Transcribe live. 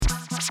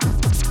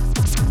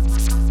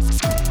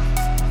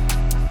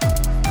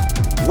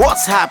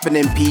What's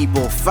happening,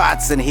 people?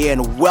 Fatson here,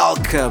 and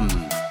welcome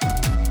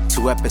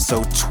to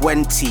episode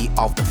 20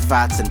 of the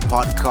Fatson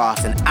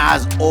podcast. And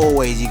as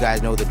always, you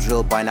guys know the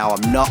drill by now.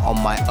 I'm not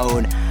on my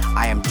own.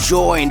 I am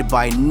joined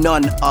by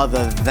none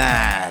other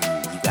than,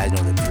 you guys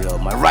know the drill,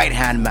 my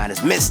right-hand man is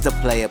Mr.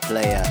 Player,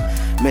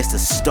 Mr.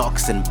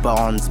 Stocks and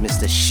Bonds,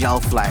 Mr.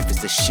 Shelf Life,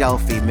 Mr.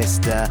 Shelfie,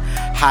 Mr.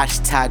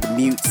 Hashtag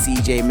Mute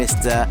CJ,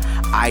 Mr.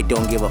 I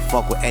don't give a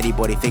fuck what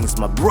anybody thinks,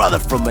 my brother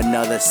from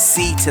another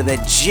C to the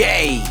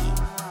J.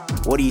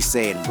 What are you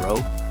saying, bro?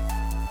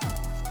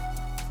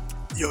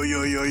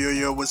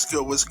 Yo, what's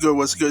good?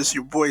 It's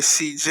your boy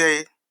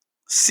CJ,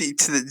 C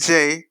to the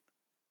J,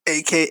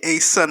 aka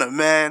Son of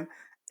Man,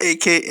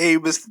 aka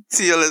Mr.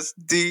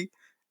 TLSD,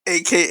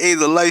 aka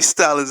The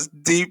Lifestyle is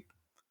Deep.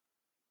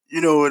 You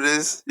know what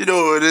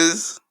it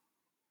is.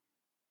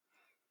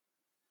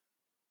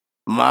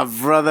 My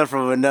brother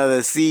from another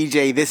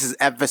CJ, this is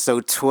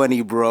episode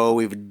 20, bro.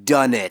 We've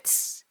done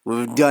it.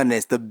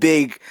 The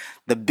big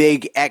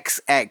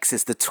XX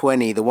is the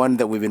 20, the one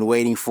that we've been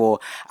waiting for.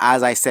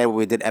 As I said when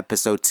we did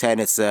episode 10,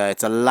 it's a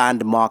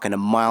landmark and a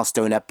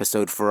milestone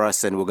episode for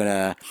us, and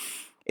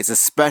it's a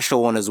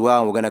special one as well.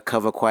 And we're gonna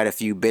cover quite a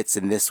few bits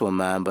in this one,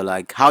 man.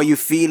 But how you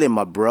feeling,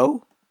 my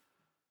bro?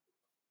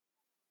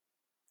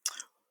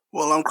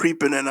 Well, I'm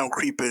creeping.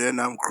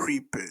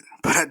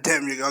 But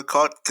damn, you got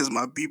caught because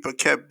my beeper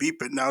kept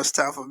beeping. Now it's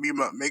time for me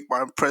to make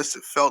my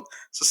impression felt.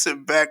 So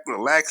sit back,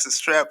 relax, and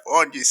strap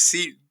on your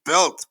seat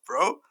belt,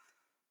 bro.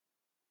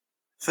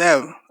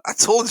 Fam, I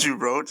told you,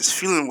 bro. Just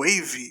feeling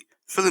wavy,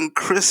 feeling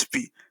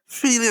crispy,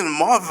 feeling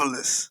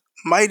marvelous,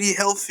 mighty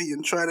healthy,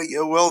 and trying to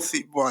get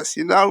wealthy, boss.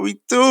 You know how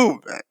we do,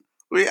 man.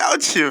 We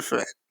out here,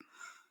 fam.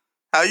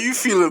 How you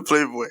feeling,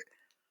 Playboy?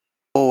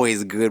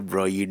 Always good,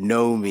 bro. You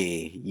know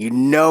me. You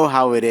know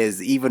how it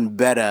is. Even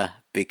better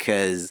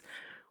because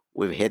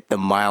we've hit the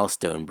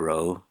milestone,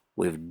 bro.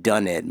 We've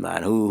done it,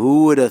 man.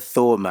 Who would have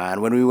thought,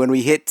 man? When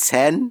we hit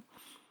 10,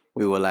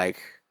 we were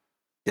like,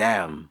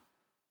 damn,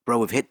 bro,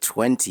 we've hit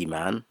 20,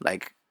 man.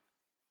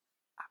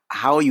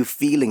 How are you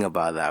feeling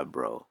about that,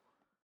 bro?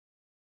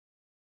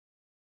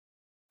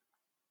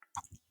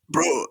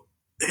 Bro,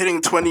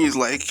 hitting 20 is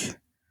like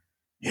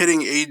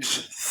hitting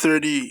age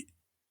 30,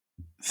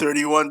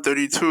 31,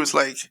 32. It's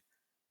like,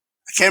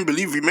 I can't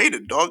believe we made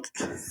it, dog.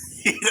 You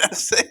know what I'm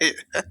saying?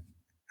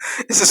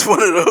 It's just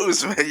one of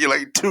those, man. You're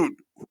like, dude,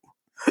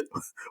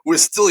 we're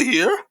still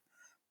here?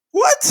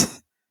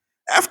 What?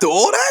 After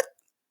all that?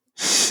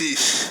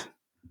 Sheesh.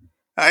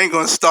 I ain't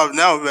gonna stop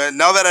now, man.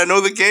 Now that I know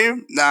the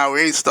game, nah,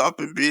 we ain't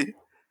stopping, B.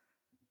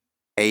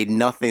 Hey,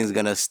 nothing's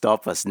gonna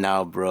stop us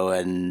now, bro.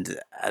 And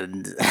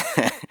and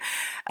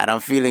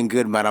I'm feeling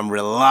good, man. I'm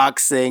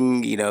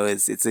relaxing. You know,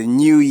 it's a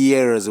new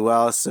year as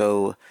well,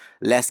 so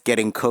less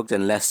getting cooked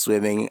and less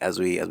swimming, as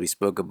we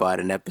spoke about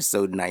in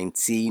episode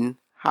 19.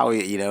 How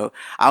you know?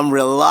 I'm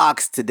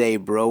relaxed today,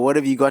 bro. What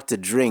have you got to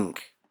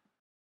drink?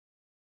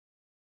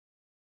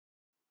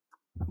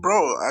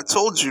 Bro, I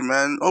told you,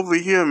 man. Over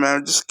here,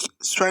 man. Just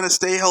trying to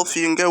stay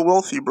healthy and get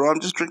wealthy, bro. I'm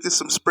just drinking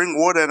some spring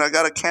water, and I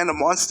got a can of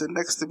Monster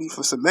next to me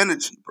for some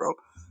energy, bro.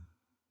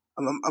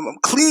 I'm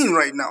clean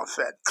right now,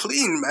 fat.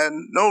 Clean,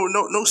 man.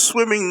 No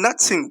swimming,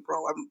 nothing,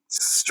 bro. I'm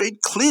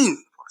straight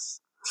clean.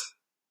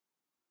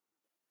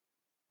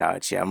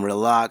 Gotcha. I'm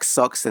relaxed,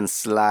 socks and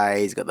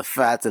slides. Got the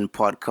Fat and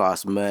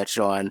Podcast merch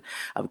on.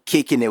 I'm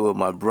kicking it with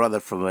my brother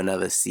from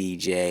another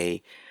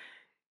CJ.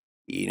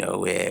 You know,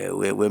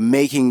 we're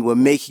making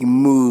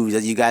moves,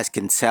 as you guys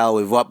can tell.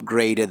 We've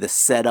upgraded the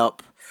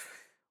setup.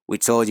 We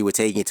told you we're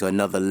taking it to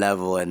another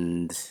level,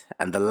 and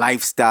the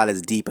lifestyle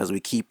is deep, as we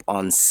keep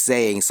on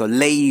saying. So,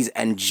 ladies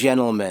and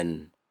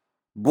gentlemen,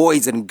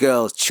 boys and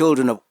girls,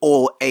 children of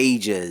all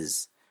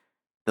ages,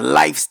 the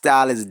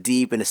lifestyle is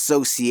deep in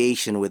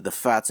association with the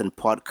Fats and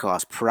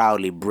Podcast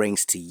proudly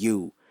brings to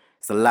you.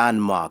 It's the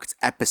landmark. It's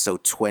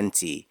episode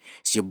 20.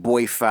 It's your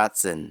boy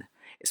Fatson.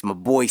 It's my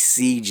boy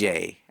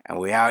CJ. And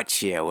we're out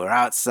here. We're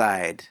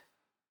outside.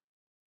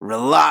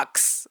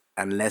 Relax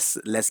and let's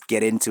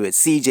get into it.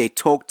 CJ,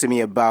 talk to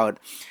me about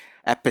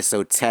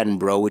episode 10,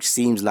 bro, which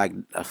seems like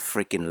a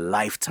freaking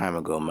lifetime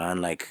ago, man.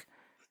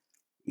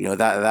 You know,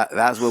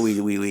 that's where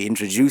we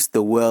introduced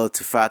the world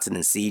to Fatson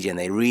and CJ, and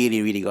they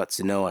really got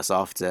to know us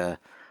after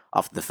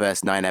the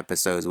first 9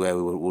 episodes, where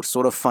we were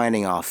sort of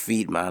finding our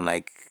feet, man.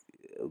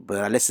 But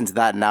I listened to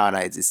that now, and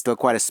it's still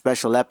quite a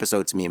special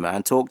episode to me,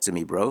 man. Talk to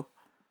me, bro.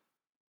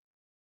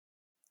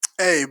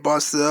 Hey,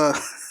 boss, the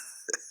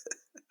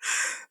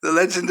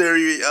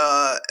legendary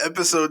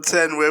episode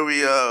 10 where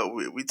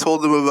we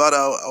told them about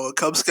our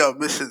Cub Scout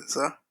missions,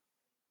 huh?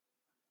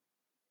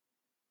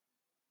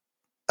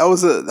 That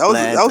was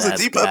a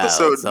deep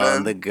episode, man.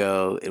 On the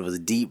go. It was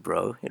deep,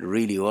 bro. It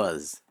really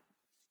was.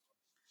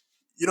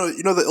 You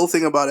know the ill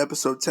thing about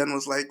episode 10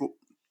 was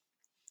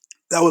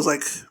that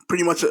was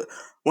pretty much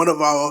one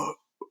of our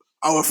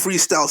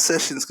freestyle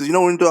sessions, because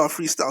when we do our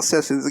freestyle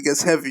sessions, it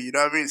gets heavy. You know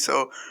what I mean?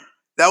 So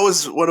that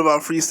was one of our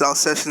freestyle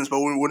sessions.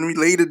 But when we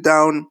laid it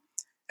down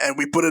and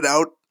we put it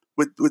out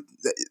with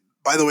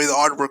by the way, the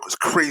artwork was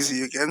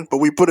crazy again. But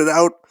we put it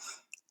out,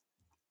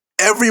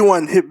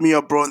 everyone hit me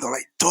up, bro, and they're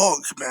like,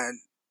 "Dog, man,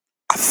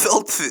 I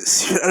felt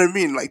this." You know what I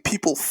mean? Like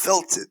people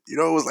felt it. You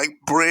know, it was like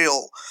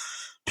Braille.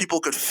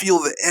 People could feel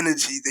the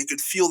energy. They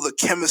could feel the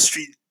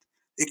chemistry.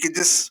 They could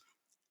just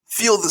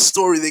feel the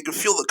story. They could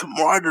feel the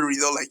camaraderie.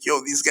 They're like, "Yo,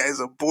 these guys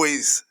are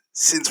boys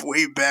since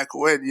way back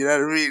when." You know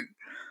what I mean?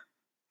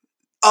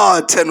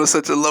 Oh, 10 was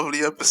such a lovely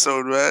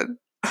episode, man.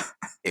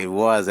 It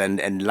was,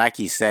 and like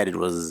you said, it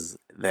was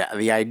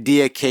the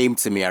idea came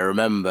to me. I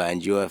remember,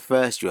 and you were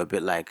first. You were a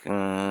bit like,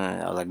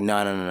 I was like,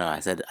 no, no, no, no. I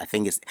said, I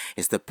think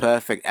it's the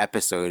perfect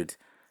episode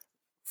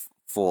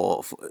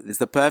for it's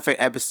the perfect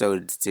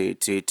episode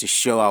to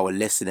show our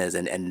listeners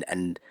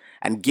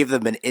and give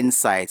them an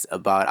insight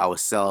about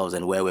ourselves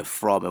and where we're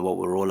from and what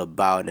we're all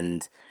about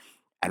and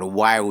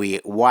why we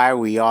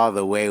are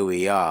the way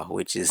we are,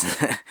 which is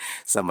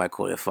some might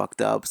call it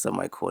fucked up, some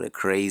might call it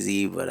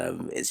crazy, but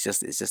it's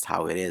just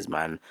how it is,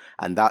 man.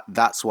 And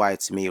that's why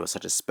to me it was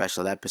such a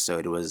special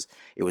episode. It was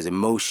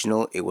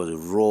emotional, it was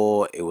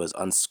raw, it was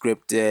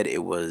unscripted,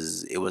 it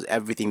was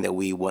everything that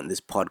we want this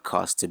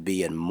podcast to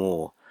be and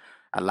more.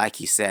 And like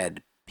you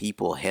said,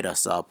 people hit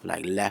us up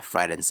like left,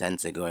 right, and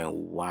center,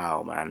 going,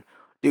 "Wow, man,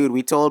 dude,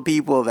 we told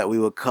people that we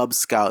were Cub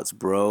Scouts,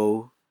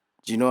 bro."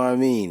 Do you know what I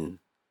mean?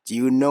 Do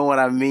you know what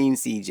I mean,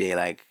 CJ?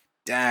 Like,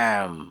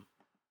 damn.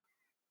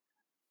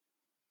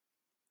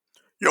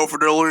 Yo,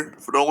 Fidelity,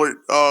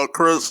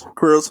 Chris,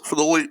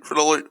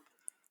 Fidelity.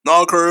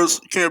 No, Chris,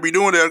 you can't be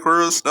doing that,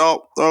 Chris.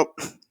 No, no.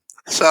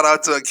 Shout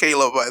out to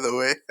Kayla, by the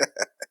way.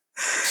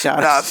 Nah,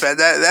 Shout fam,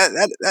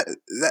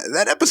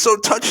 that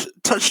episode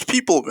touched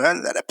people,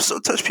 man. That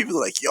episode touched people.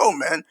 Like, yo,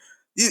 man,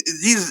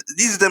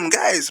 these them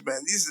guys,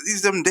 man.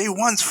 These them day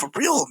ones for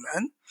real,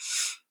 man.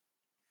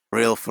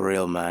 real for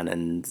real, man.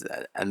 And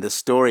the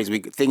stories. We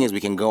thing is,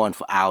 we can go on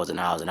for hours and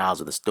hours and hours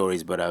with the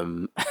stories, but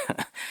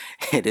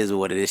it is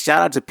what it is.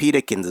 Shout out to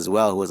Peterkins as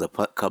well, who was a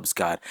Cub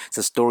Scout. It's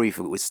a story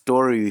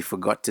we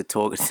forgot to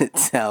talk to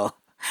tell.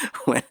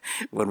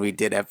 When we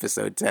did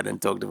episode 10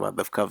 and talked about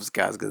the Cub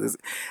Scouts, because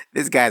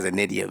this guy's an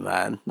idiot,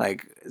 man.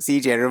 Like,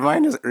 CJ,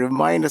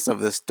 remind us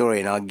of the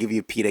story, and I'll give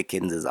you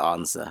Peterkins'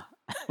 answer.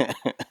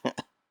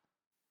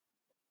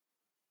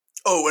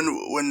 Oh,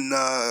 when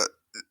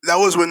that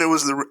was when it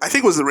was I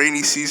think it was the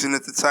rainy season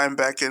at the time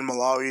back in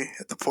Malawi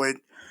at the point.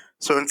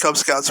 So in Cub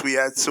Scouts we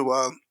had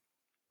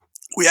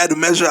to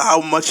measure how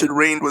much it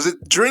rained. Was it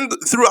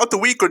throughout the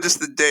week or just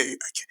the day?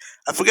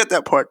 I forget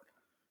that part.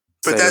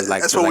 So But it was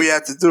that's what we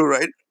had to do,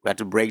 right? we had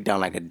to break down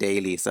like a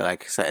daily. So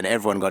and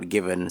everyone got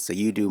given. So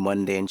you do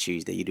Monday and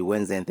Tuesday, you do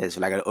Wednesday and Thursday,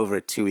 for like over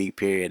a 2 week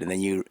period, and then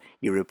you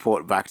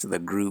report back to the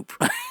group.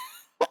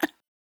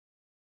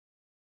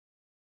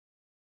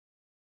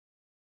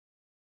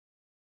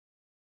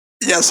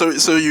 Yeah. So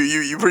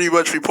you pretty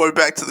much report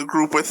back to the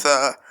group with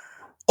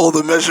all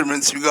the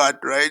measurements you got,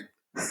 right?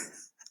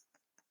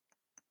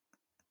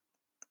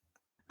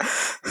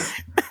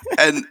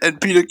 And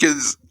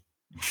Peterkins,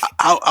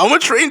 how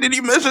much rain did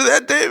he measure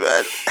that day,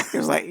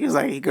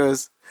 man? He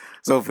goes.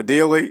 So for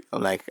daily,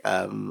 I'm like,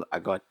 I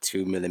got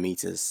 2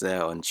 millimeters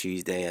on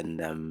Tuesday,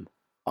 and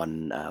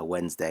on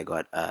Wednesday I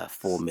got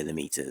 4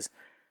 millimeters.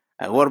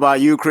 And what about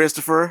you,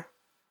 Christopher?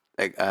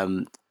 Like,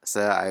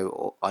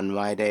 so on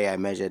my day I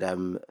measured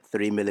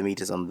 3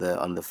 millimeters on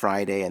the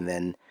Friday, and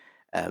then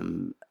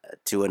um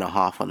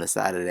 2.5 on the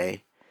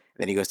Saturday.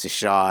 Then he goes to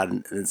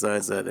Sean, and so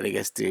then he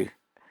gets to.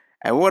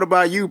 And what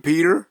about you,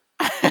 Peter?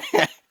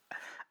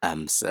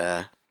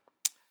 Sir,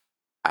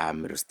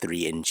 it was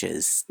 3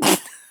 inches.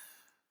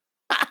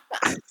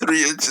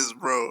 3 inches,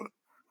 bro.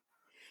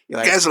 You're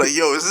like, Guys are like,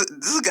 yo,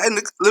 this guy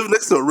live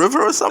next to a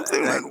river or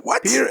something? like Man,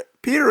 what?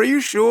 Peter, are you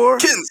sure?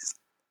 Kins.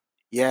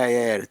 Yeah,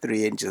 yeah, yeah,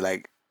 3 inches.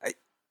 Like,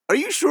 are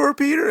you sure,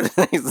 Peter?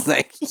 He's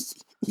like,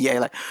 yeah.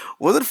 Like,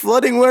 was it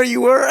flooding where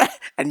you were?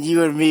 And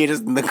you and me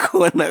just in the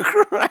corner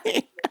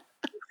crying.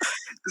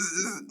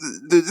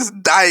 They're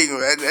just dying,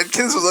 man. And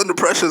Kins was under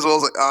pressure as well. I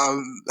was like,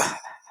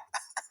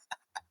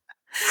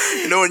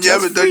 when you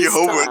Just haven't done your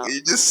homework, freestyle.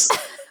 you just,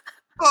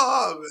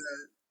 oh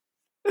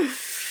man.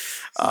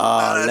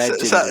 Oh, Shout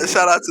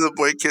legendary. out to the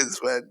boy Kins,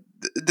 man.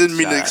 Didn't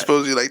mean to Shout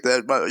expose you like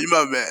that, but you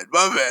my man,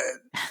 my man.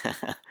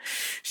 out.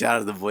 Shout out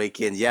to the boy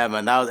Kins. Yeah,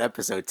 man, that was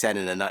episode 10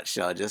 in a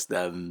nutshell. Just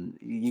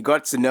you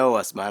got to know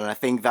us, man. And I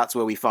think that's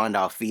where we found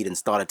our feet and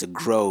started to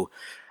grow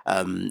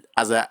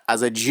as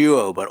a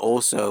duo, but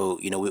also,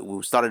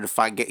 we started to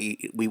find get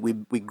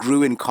we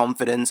grew in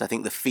confidence. I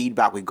think the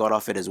feedback we got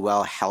off it as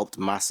well helped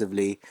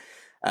massively.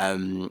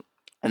 Um,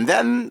 and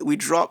then we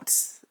dropped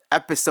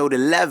episode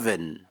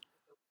 11,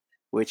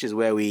 which is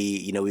where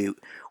we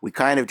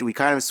kind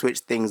of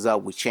switched things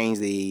up. We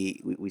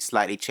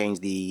slightly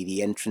changed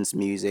the entrance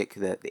music,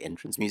 the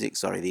entrance music,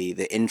 sorry,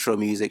 the intro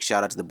music.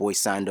 Shout out to the boy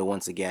Sando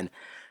once again.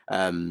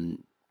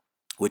 Um,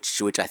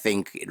 which I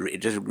think it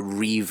just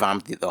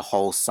revamped the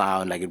whole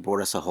sound. Like, it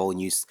brought us a whole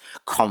new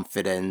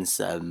confidence.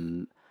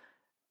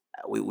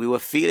 We were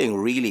feeling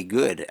really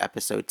good.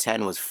 Episode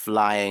 10 was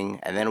flying,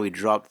 and then we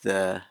dropped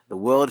the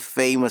world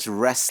famous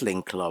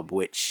Wrestling Club,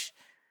 which,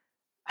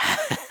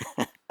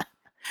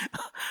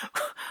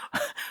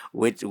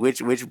 which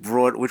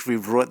we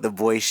brought the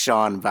boy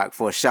Sean back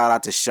for. Shout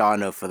out to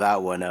Shano for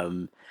that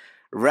one.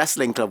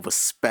 Wrestling Club was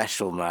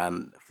special,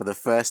 man. For the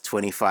first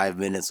 25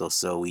 minutes or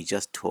so, we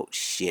just talked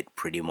shit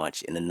pretty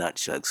much in a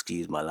nutshell.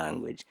 Excuse my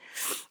language.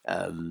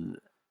 Um,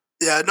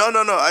 Yeah, no.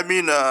 I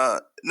mean, no,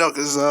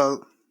 because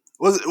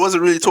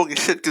wasn't really talking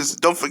shit. Because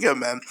don't forget,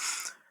 man,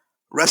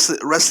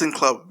 wrestling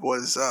club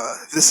was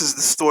this is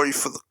the story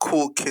for the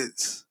cool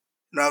kids.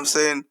 You know what I'm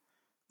saying?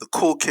 The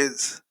cool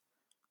kids,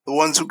 the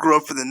ones who grew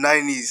up in the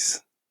 '90s,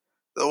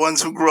 the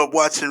ones who grew up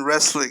watching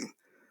wrestling,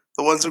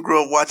 the ones who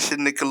grew up watching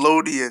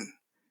Nickelodeon.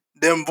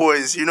 Them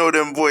boys, you know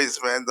them boys,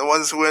 man. The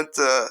ones who went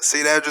to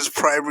St. Andrews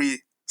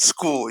Primary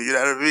School. You know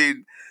what I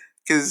mean?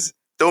 Because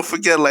don't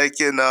forget,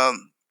 like in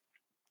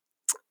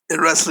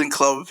wrestling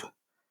club,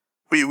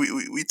 we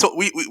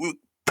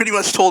pretty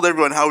much told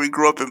everyone how we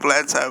grew up in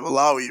Blantyre,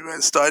 Malawi,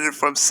 man. Started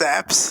from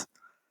SAPS,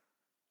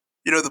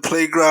 the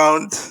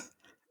playground,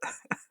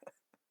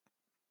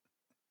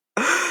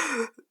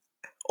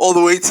 all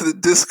the way to the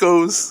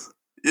discos.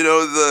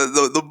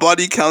 The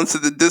body counts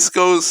of the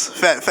discos.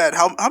 Fat.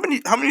 How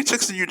many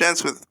chicks did you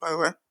dance with, by the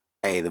way?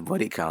 hey, the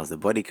body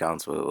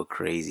counts were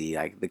crazy.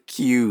 Like the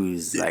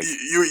cues, You like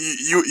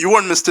you you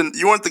weren't Mr.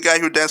 You weren't the guy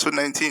who danced with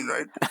 19,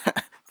 right?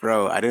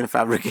 bro, I didn't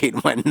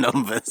fabricate my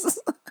numbers.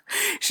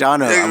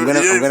 Shano,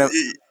 Yeah,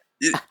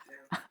 you-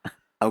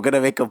 I'm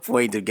gonna make a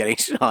point of getting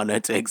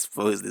Shano to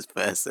expose this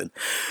person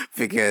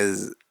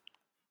because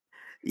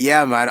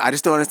yeah, man, I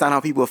just don't understand how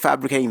people are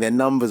fabricating their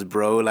numbers,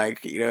 bro.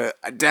 Like,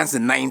 I danced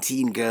with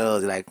 19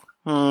 girls. Like,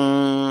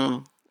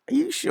 are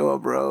you sure,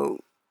 bro?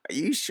 Are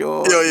you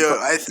sure? yo You yo.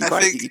 can't, you I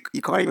can't, think,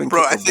 you can't even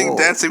bro. kick I a think ball.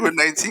 dancing with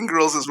 19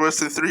 girls is worse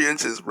than 3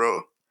 inches,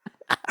 bro.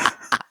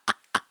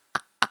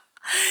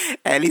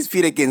 At least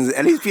Peterkins,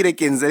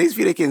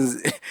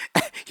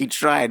 he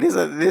tried.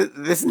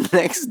 This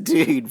next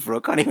dude, bro,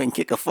 can't even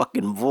kick a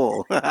fucking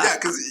ball. Yeah,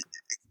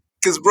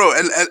 because bro,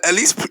 at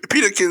least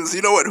Peterkins,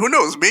 you know what? Who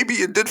knows? Maybe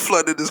it did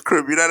flood in his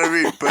crib. You know what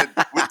I mean? But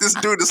with this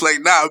dude, it's like,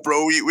 nah,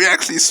 bro. We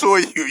actually saw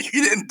you.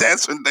 You didn't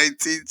dance with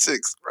 19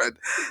 chicks, man.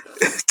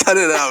 Cut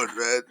it out,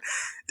 man.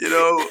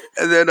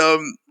 And then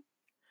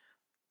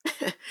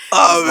He's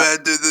oh not.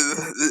 man,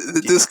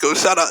 the disco.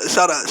 Shout out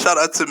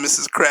to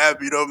Mrs. Crab.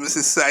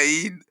 Mrs.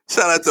 Saeed.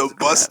 Shout out to Mrs. Crab,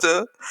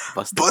 Buster,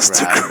 Buster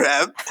Buster Crab,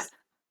 Crab.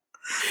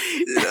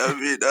 You know what I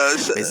mean?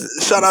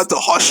 Mrs. Shout out Miss to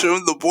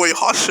Hosham, the boy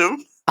Hosham,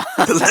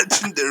 the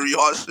legendary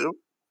Hosham.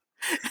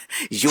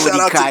 Shout Jody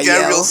out to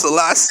Gabriel Kyle.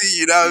 Selassie.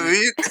 You know what I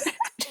mean?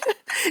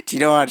 Do you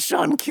know what?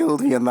 Sean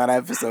killed me on that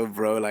episode,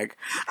 bro. Like,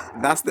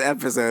 that's the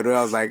episode where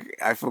I was like,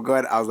 I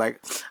forgot. I was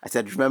like, I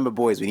said, remember,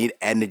 boys, we need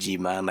energy,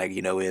 man. Like,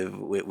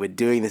 we're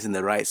doing this in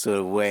the right sort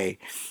of way.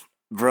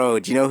 Bro,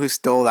 do you know who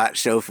stole that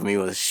show for me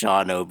was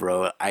Shano,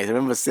 bro. I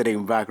remember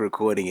sitting back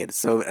recording it.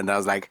 And I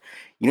was like,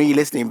 you're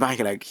listening back,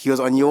 you're like, he was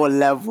on your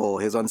level.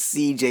 He was on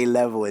CJ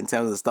level in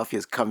terms of the stuff he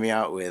was coming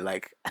out with.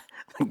 Like,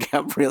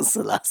 Gabriel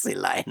Selassie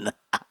line.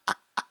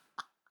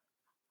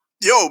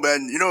 Yo,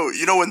 man, you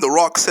know when The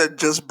Rock said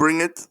just bring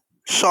it?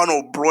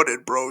 Shano brought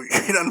it, bro. You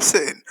know what I'm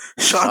saying?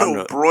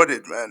 Shano Shano, brought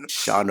it, man.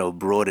 Shano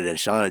brought it and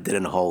Shano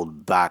didn't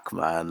hold back,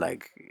 man.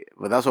 Like,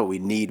 but that's what we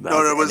need, man.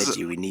 No, That's no, the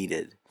energy we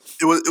needed.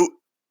 it was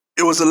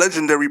it was a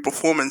legendary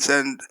performance,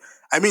 and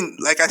I mean,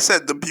 like I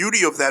said, the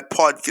beauty of that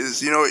pod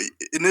is,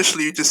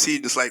 initially you just see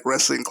this like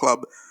wrestling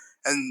club,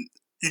 and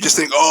you just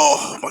think,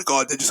 oh my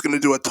god, they're just gonna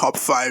do a top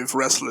five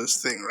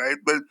wrestlers thing, right?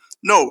 But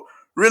no,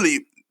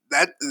 really,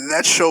 that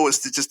that show is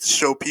to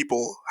show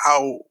people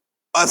how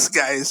us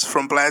guys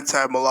from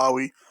Blantyre,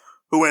 Malawi,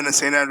 who went to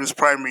St. Andrews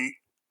Primary,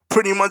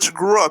 pretty much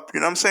grew up. You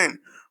know what I'm saying?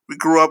 We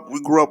grew up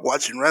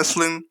watching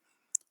wrestling.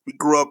 We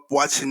grew up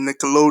watching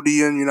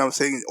Nickelodeon. You know what I'm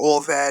saying?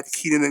 All that,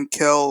 Keenan and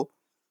Kel.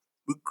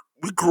 We,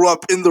 we grew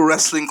up in the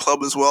wrestling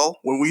club as well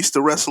when we used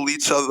to wrestle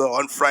each other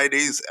on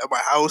Fridays at my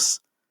house.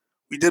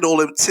 We did all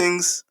them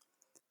things.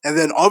 And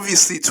then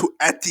obviously to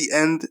at the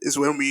end is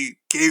when we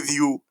gave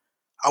you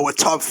our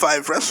top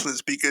five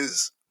wrestlers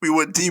because we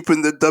were deep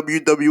in the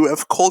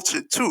WWF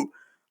culture too.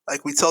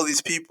 Like we tell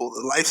these people,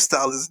 the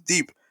lifestyle is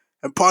deep.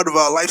 And part of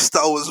our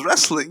lifestyle was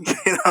wrestling.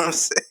 You know what I'm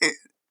saying?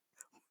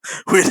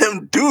 We're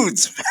them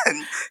dudes,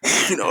 man.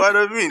 You know what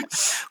I mean?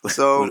 we,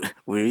 So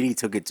we really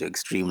took it to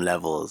extreme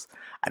levels.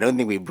 I don't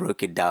think we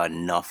broke it down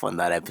enough on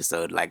that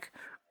episode. Like,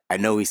 I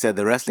know we said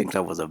the wrestling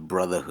club was a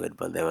brotherhood,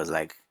 but there was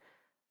like,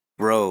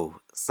 bro,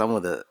 some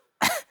of the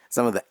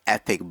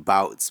epic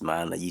bouts,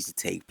 man, that used to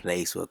take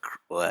place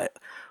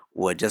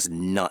were just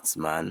nuts,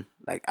 man.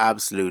 Like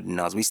absolute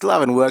nuts. We still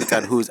haven't worked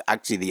out who's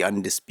actually the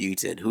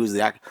undisputed, who's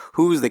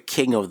the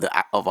king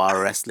of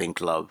our wrestling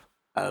club.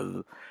 it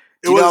Do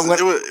you know was I'm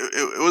gonna?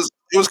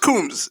 it was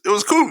Coombs. It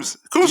was Coombs.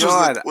 Do you Coombs know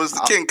what? was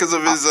the king I,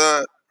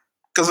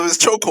 because of his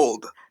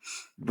chokehold.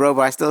 Bro,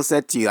 but I still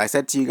said to you, I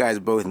said to you guys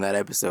both in that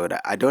episode,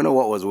 I don't know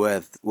what was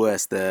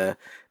worse, the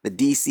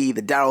DC,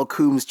 the Daryl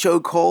Coombs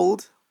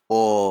chokehold,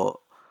 or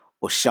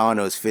or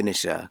Shano's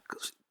finisher.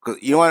 'Cause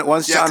you know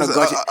what? Yeah, because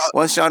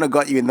Once Shano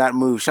got you in that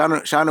move,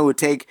 Shano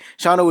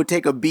would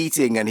take a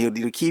beating and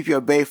he'll keep you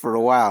at bay for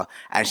a while,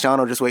 and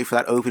Shano just wait for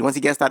that opening. Once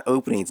he gets that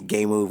opening, it's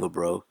game over,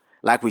 bro.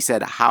 like we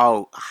said,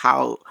 how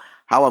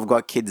I've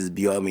got kids is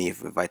beyond me.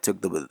 If I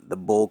took the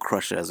ball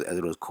crusher as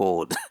it was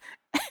called,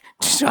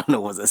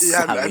 Shana was a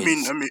Yeah, I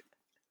mean, savage.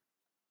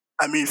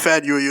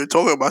 Fad, you're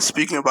talking about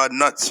speaking about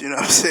nuts. You know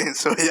what I'm saying?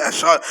 So yeah,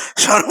 Sean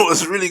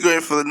was really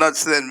going for the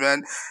nuts then,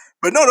 man.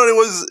 But no, it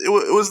was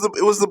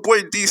the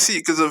boy DC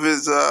because of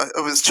his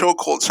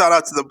chokehold. Shout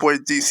out to the boy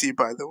DC,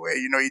 by the way.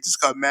 You know, he just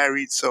got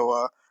married,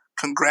 so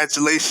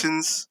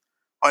congratulations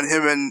on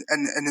him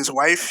and his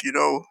wife. You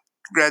know,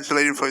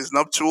 congratulating for his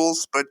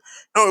nuptials. But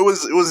no, it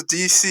was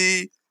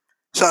DC.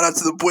 Shout out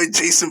to the boy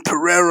Jason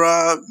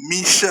Pereira,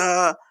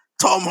 Misha,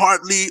 Tom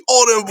Hartley,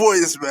 all them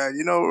boys, man.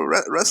 You know,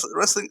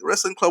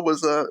 wrestling club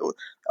was that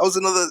was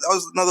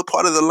another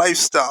part of the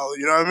lifestyle.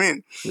 You know what I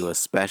mean? He was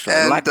special,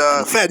 and And like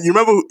and Fed, you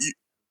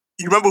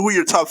remember who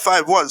your top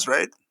five was,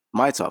 right?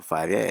 my top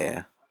five, yeah,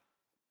 yeah.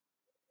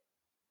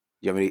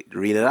 You want me to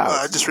read it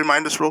out? Just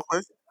remind us real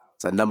quick.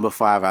 So number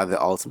five, I had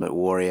the Ultimate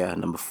Warrior.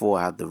 Number four,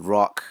 I had The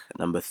Rock.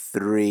 Number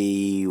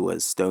three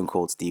was Stone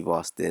Cold Steve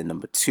Austin.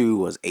 Number two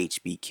was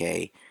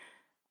HBK,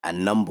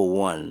 and number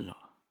one,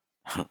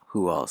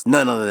 who else?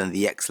 None other than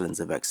the excellence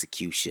of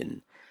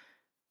execution,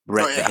 Oh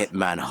Bret the yeah,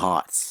 Hitman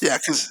Hart. yeah,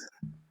 cause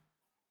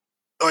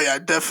oh yeah,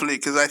 definitely,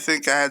 cause I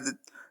think had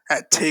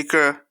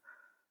Taker.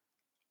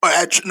 Oh, I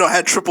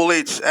had Triple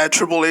H. I had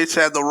Triple H.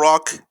 I had The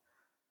Rock.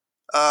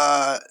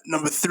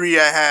 Number three,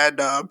 I had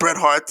Bret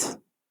Hart,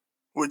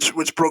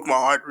 which broke my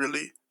heart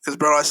really, because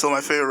Bret Hart's still my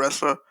favorite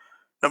wrestler.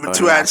 Number Oh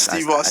two, no, I had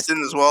Steve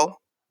Austin as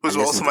well, I who's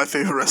also listened. my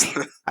favorite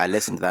wrestler. I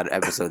listened to that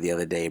episode the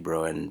other day,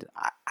 bro, and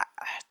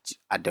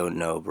I don't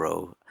know,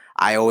 bro.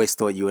 I always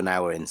thought you and I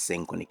were in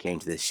sync when it came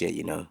to this shit,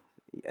 you know.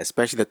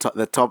 Especially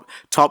the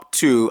top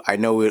two. I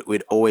know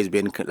we'd always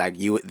been like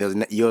you.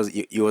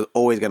 You were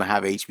always gonna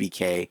have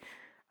HBK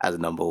as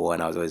number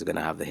one. I was always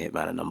gonna have the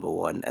Hitman at number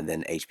one, and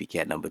then HBK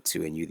at number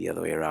two, and you the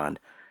other way around.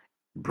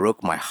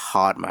 Broke my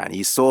heart, man.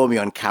 You saw me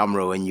on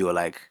camera when you were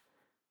like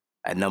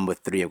at number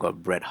three. I've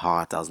got Bret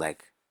Hart. I was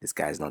like, this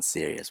guy's not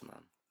serious,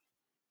 man.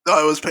 No,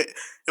 it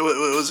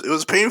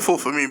was painful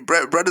for me.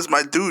 Bret is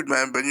my dude,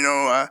 man. But you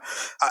know,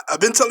 I've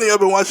been telling you, I've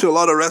been watching a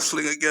lot of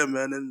wrestling again,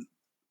 man, and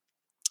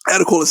I had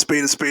to call a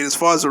spade a spade. As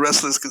far as the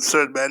wrestler is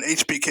concerned, man,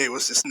 HBK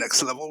was just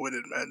next level with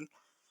it, man.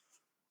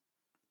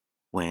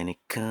 When it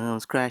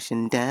comes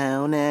crashing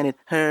down and it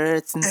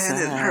hurts And it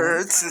inside.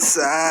 hurts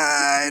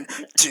inside.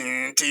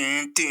 Dun,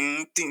 dun,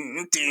 dun,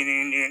 dun,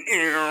 dun, dun,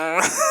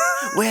 dun.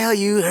 Well,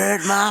 you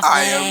hurt my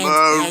I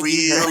am feelings. a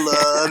Yeah, you real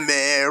hurt.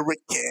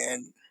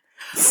 American.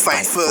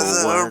 Fight Fight for for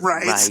the what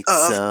rights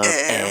rights of of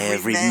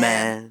every every man.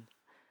 man.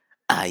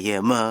 I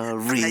am a I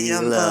am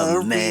real a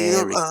real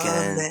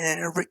American.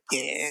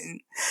 American.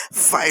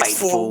 Fight Fight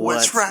for for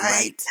what's what's right.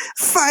 right.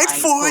 Fight Fight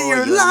for for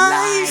your your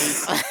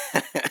life.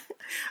 life.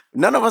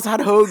 None of us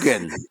had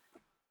Hogan.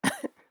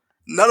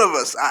 None of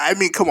us. I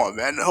mean, come on,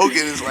 man.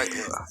 Hogan is like, you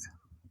know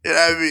what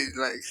I mean?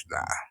 Like,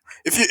 nah.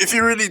 If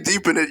you're really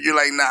deep in it, you're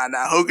like, nah.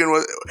 Hogan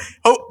was.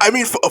 Oh, I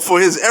mean, for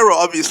his era,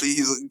 obviously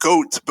he's a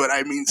goat, but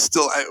I mean,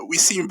 still, we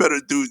seen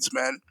better dudes,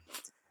 man.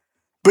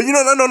 But you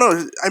know, no.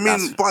 I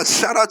That's mean, boss,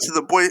 shout out to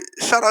the boy.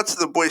 Shout out to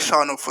the boy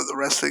Shano for the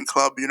wrestling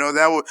club. You know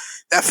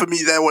that for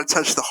me that one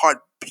touched the heart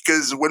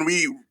because when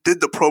we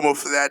did the promo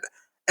for that,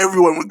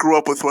 everyone we grew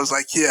up with was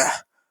like, yeah,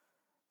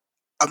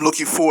 I'm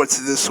looking forward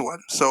to this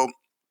one. So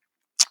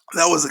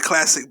that was a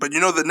classic. But you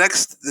know, the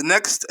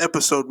next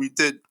episode we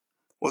did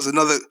was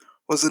another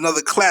was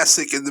another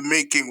classic in the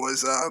making.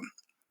 Was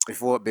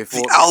before the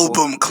before before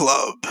album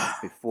club.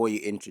 before you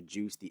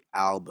introduce the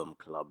album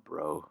club,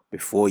 bro.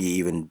 Before you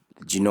even,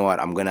 do you know what?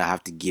 I'm gonna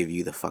have to give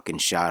you the fucking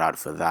shout out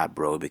for that,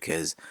 bro,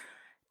 because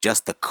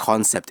just the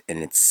concept in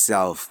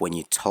itself, when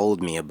you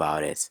told me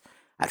about it,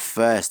 at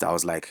first I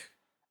was like,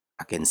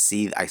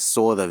 I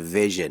saw the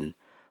vision,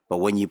 but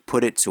when you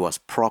put it to us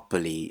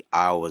properly,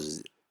 I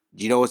was,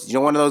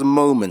 one of those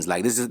moments,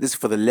 like this is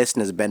for the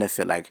listeners'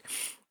 benefit, like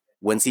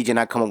when CJ and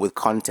I come up with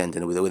content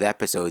and with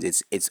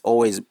episodes, it's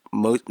always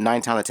most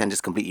 9 times out of 10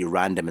 just completely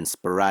random and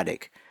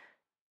sporadic,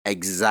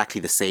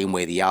 exactly the same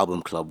way the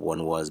album club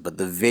one was. But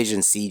the vision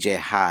CJ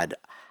had,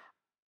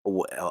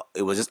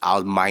 it was just, I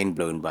was mind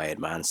blown by it,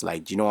 man. So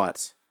like, do you know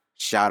what?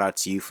 Shout out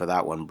to you for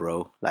that one,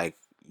 bro. Like,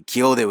 you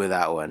killed it with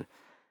that one.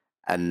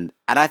 And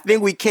I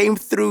think we came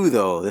through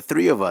though, the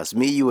three of us,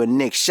 me, you, and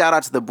Nick. Shout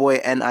out to the boy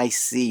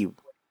NIC.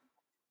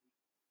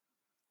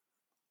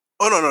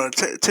 Oh no,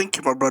 thank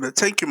you, my brother.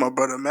 Thank you, my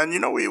brother, man. You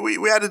know, we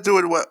had to do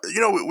it. What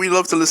you know, we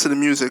love to listen to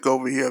music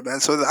over here, man.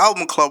 So the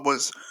album club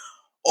was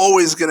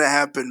always gonna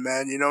happen,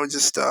 man. You know,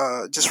 just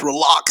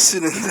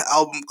relaxing in the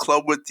album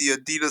club with the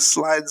Adidas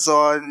slides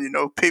on. You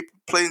know, paper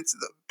planes to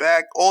the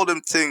back, all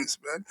them things,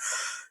 man.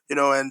 You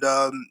know, and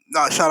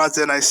nah, shout out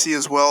to NIC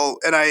as well.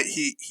 And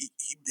he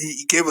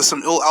gave us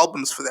some ill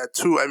albums for that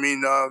too. I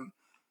mean,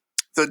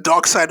 the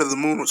Dark Side of the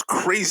Moon was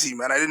crazy,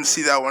 man. I didn't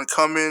see that one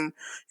coming.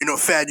 You know,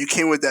 Fad, you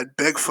came with that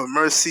Beg for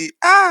Mercy.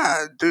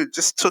 Dude,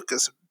 just took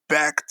us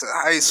back to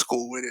high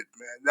school with it,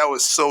 man. That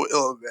was so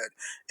ill, man.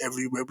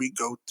 Everywhere we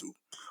go to,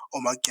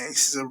 all my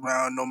gangsters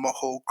around, know my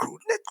whole crew.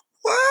 Nick,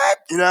 What?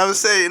 You know what I'm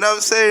saying? You know what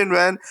I'm saying,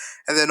 man?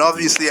 And then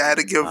obviously I had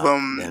to give Fuck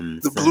them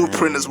the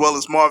blueprint as well thing.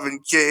 as Marvin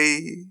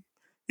Gaye.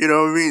 You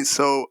know what I mean?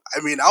 So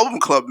I mean, Album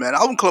Club, man.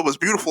 Album Club was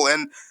beautiful,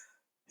 and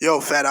yo,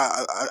 Fat,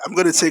 I'm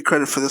gonna take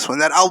credit for this one.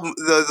 That album,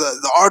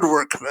 the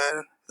artwork,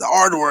 man, the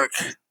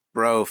artwork.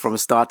 Bro, from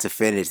start to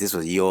finish, this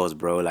was yours,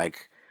 bro.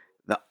 Like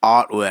the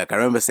artwork. I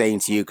remember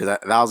saying to you because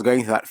I was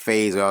going through that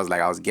phase where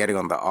I was getting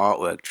on the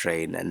artwork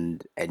train,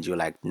 and you were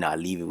like, "Nah,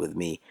 leave it with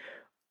me."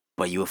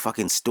 But you were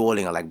fucking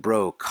stalling. I'm like,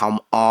 "Bro,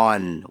 come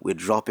on, we're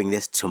dropping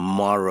this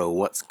tomorrow.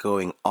 What's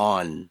going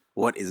on?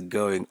 What is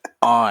going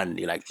on?"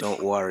 You're like,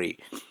 "Don't worry."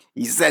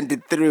 You sent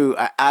it through.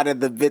 I added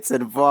the bits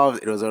and bobs.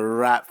 It was a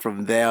wrap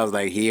from there. I was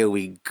like, "Here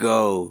we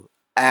go."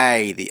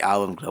 Hey, the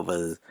album club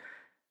was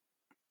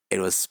it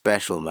was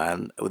special,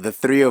 man. With the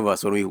three of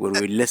us when we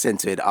listened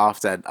to it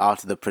after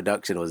the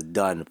production was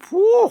done.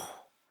 Whew,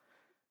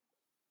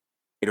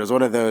 it was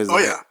one of those Oh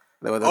yeah.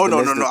 the Oh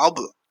no no no. listeners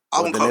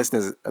Album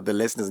Club. the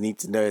listeners need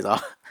to know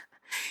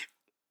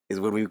is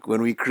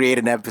when we create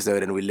an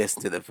episode and we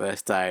listen to the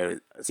first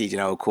time, CJ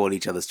and I will call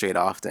each other straight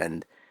after,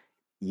 and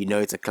you know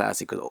it's a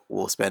classic because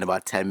we'll spend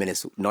about 10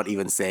 minutes not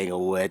even saying a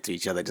word to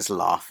each other, just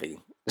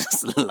laughing,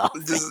 just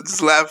laughing.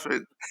 Just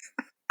laughing.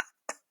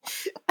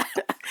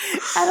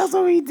 And that's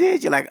what we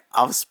did. You're like,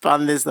 I've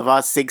spun this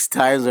about 6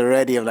 times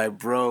already. I'm like,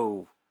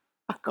 bro,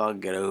 I can't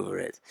get over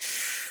it.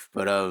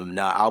 But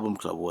no, Album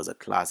Club was a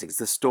classic. It's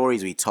the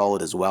stories we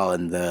told as well,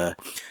 and the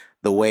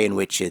way in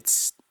which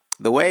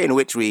the way in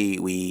which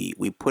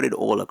we put it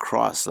all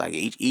across. Like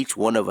each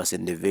one of us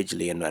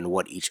individually, and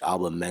what each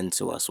album meant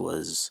to us it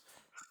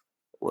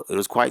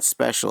was quite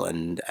special.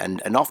 And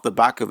off the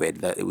back of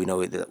it, that we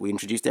know that we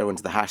introduced everyone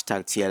to the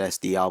hashtag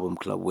TLSD Album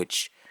Club,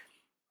 which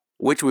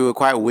we were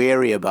quite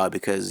wary about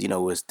because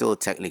we're still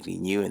technically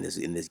new in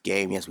this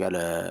game. Yes, we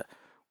had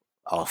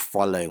our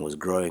following was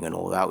growing and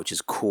all that, which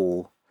is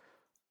cool.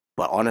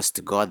 But honest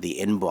to God, the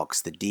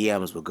inbox, the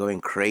DMs were going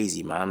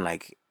crazy, man.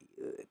 Like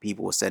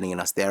people were sending in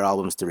us their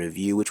albums to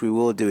review, which we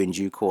will do in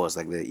due course.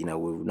 Like we've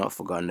not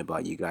forgotten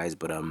about you guys,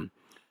 but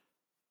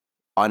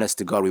honest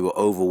to God, we were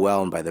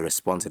overwhelmed by the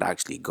response it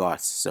actually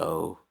got.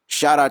 So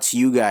shout out to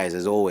you guys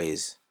as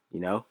always.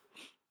 You know.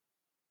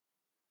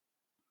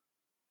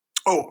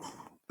 Oh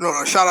no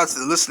no. Shout out to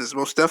the listeners,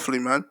 most definitely,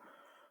 man.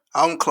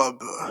 Album Club,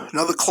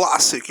 another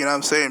classic. You know what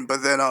I'm saying?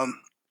 But then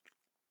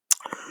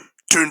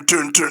turn.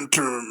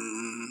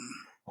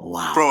 Bro,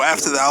 Wow. Here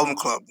after the we Album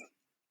go. Club,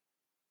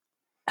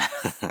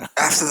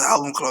 after the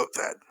Album Club,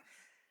 Fat.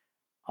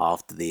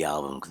 After the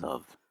album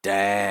club.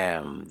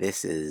 Damn,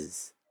 this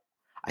is.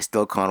 I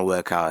still can't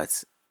work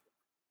out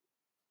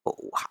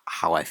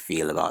how I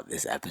feel about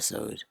this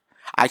episode.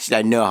 Actually,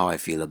 I know how I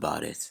feel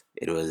about it.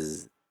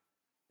 It's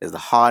the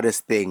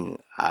hardest thing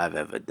I've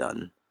ever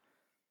done.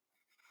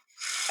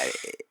 I,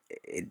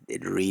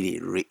 it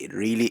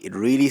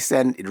really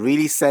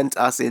sent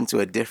us into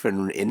a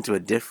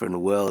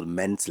different world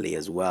mentally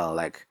as well.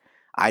 Like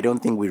I don't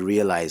think we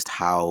realized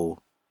how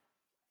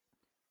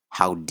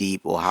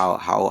deep or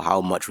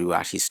how much we were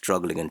actually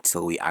struggling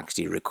until we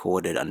actually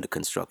recorded Under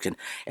Construction.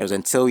 It was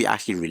until we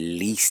actually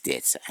released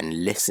it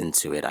and listened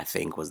to it, I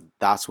think,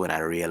 that's when I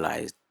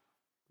realized,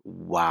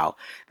 wow,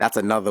 that's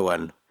another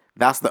one.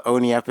 That's the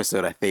only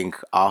episode I think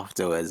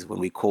afterwards when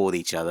we called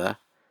each other.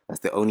 That's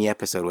the only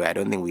episode where I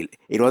don't think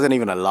it wasn't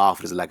even a laugh,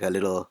 it was like a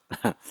little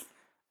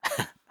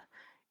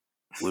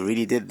we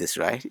really did this,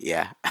 right?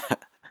 Yeah.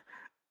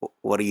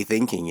 What are you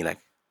thinking? You're like,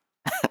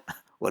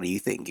 what are you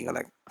thinking? I'm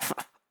like,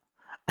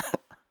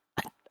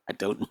 I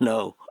don't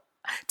know.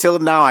 Till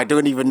now, I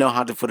don't even know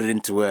how to put it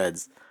into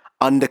words.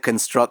 Under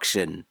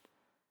construction.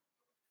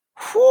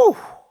 Whew.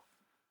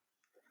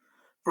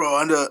 Bro,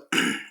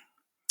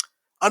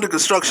 under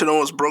construction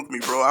almost broke me,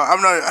 bro. I'm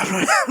not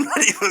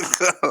even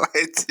gonna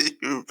lie to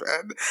you,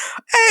 man.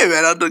 Hey,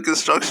 man, under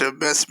construction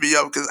messed me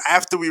up because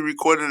after we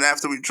recorded and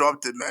after we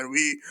dropped it, man,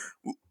 we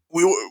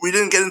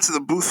didn't get into the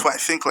booth for I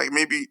think like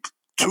maybe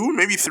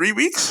 3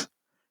 weeks.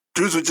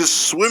 Dudes were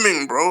just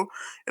swimming, bro.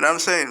 You know what I'm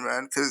saying,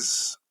 man?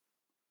 Because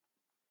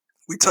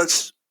we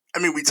touched. I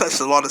mean, we touched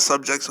a lot of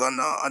subjects on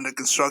under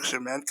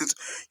construction, man. Because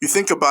you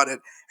think about it,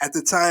 at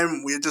the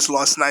time we had just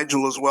lost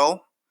Nigel as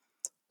well.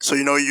 So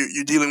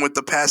you're dealing with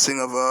the passing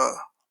of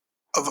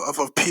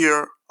a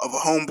peer, of a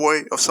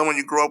homeboy, of someone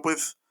you grew up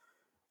with,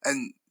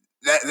 and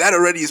that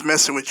already is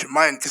messing with your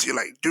mind because you're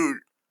like, dude,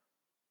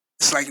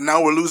 it's like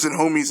now we're losing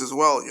homies as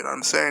well. You know what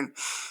I'm saying?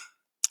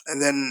 And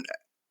then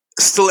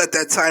still at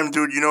that time,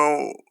 dude,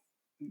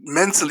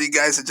 mentally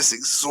guys are just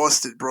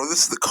exhausted, bro.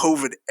 This is the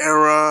COVID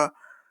era.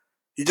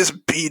 You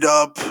just beat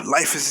up.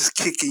 Life is just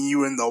kicking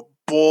you in the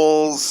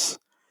balls.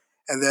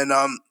 And then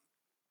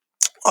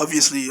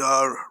obviously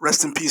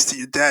rest in peace to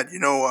your dad.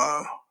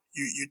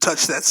 You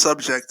touched that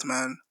subject,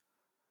 man.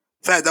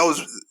 In fact, that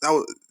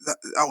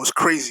was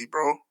crazy,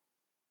 bro.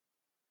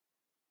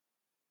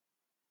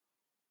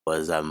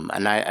 Was and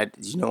I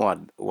you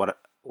know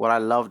what I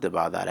loved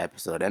about that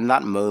episode and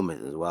that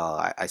moment as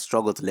well. I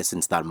struggled to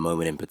listen to that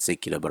moment in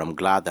particular, but I'm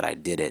glad that I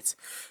did it.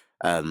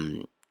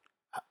 Um,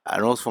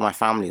 and also for my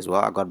family as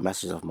well. I got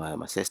messages of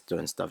my sister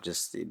and stuff,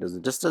 just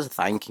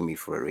thanking me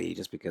for it, really,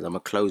 just because I'm a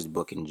closed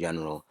book in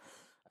general.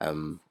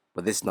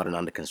 But this is not an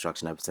under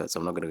construction episode, so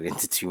I'm not going to get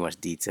into too much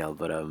detail.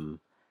 But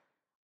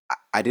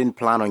I didn't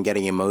plan on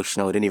getting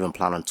emotional. We didn't even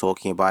plan on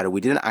talking about it.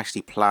 We didn't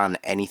actually plan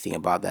anything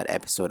about that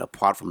episode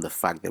apart from the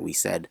fact that we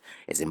said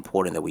it's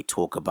important that we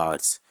talk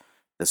about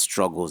the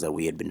struggles that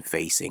we had been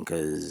facing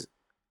because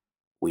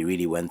we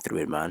really went through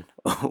it, man.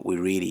 We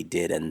really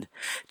did. And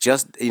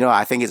just,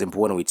 I think it's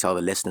important we tell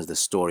the listeners the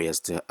story as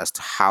to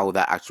how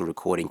that actual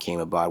recording came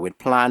about. We'd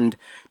planned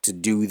to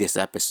do this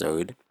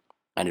episode,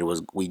 and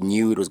we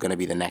knew it was going to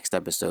be the next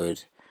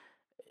episode.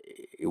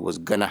 It was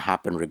gonna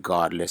happen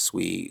regardless.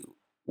 We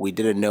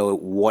didn't know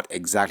what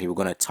exactly we are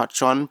gonna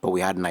touch on, but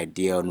we had an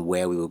idea on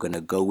where we were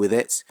gonna go with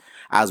it,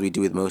 as we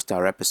do with most of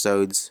our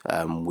episodes.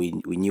 We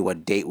knew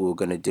what date we were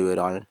gonna do it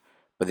on,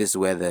 but this is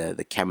where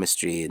the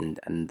chemistry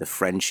and the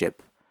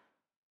friendship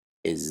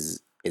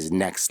is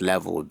next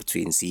level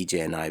between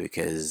CJ and I,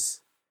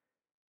 because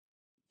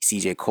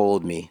CJ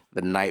called me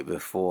the night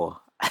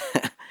before.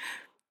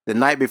 The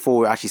night before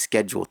we were actually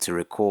scheduled to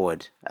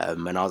record,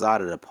 and I was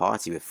out at a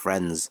party with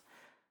friends,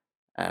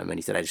 and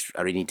he said,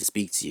 I really need to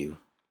speak to you.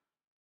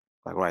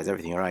 Like, right, is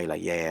everything all right?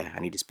 Like, yeah, I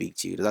need to speak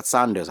to you. That's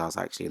Sando's house,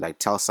 actually. Like,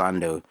 tell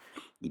Sando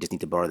you just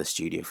need to borrow the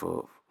studio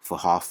for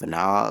half an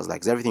hour. I was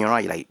like, is everything all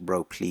right? You're like,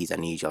 bro, please, I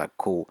need you. Like,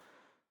 cool.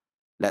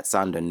 Let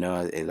Sando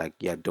know. Like,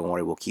 yeah, don't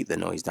worry, we'll keep the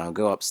noise down.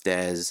 Go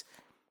upstairs.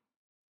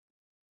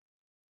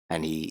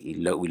 And we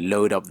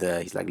load up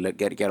the. He's like, look,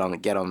 get on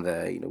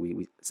the.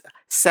 We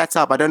set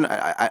up. I don't.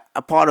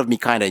 A part of me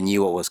kind of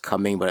knew what was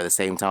coming, but at the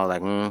same time, I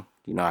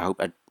was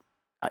like,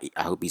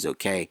 I hope he's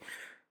okay.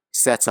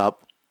 Set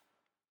up.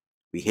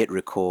 We hit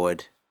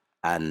record,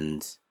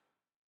 and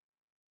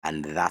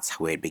that's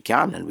where it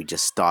began, and we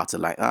just started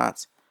like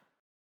that.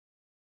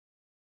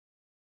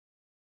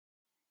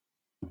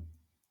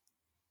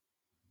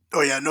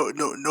 Oh yeah,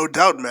 no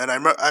doubt, man. I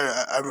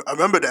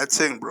remember that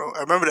thing, bro. I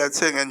remember that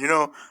thing, and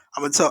I'm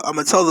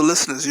gonna tell the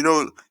listeners,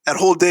 that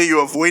whole day you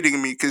were avoiding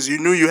me because you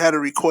knew you had to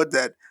record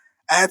that.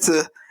 I had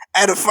to I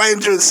had to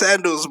find you in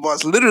Sandals,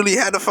 boss. Literally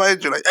had to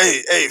find you. Like,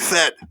 hey,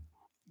 fat,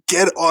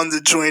 get on the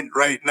joint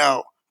right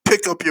now.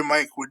 Pick up your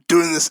mic. We're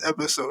doing this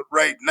episode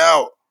right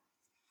now.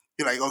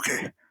 You're like,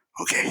 okay.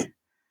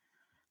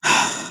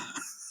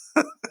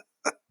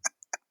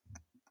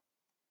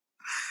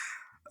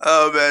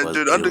 Oh It man, was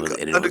dude, it was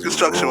it under was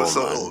construction raw, was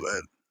so old,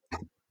 man.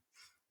 man.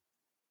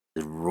 It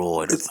was raw.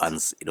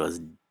 It's It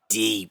was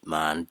deep,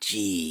 man.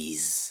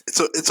 Jeez,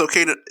 it's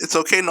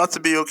okay not to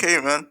be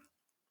okay, man.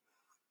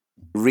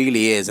 it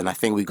really is, and I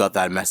think we got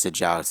that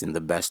message out in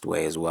the best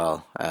way as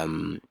well.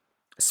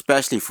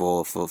 Especially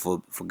for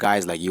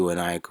guys like you and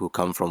I who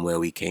come from where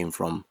we came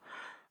from.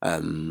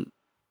 Um,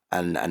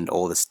 and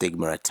all the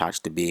stigma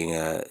attached to being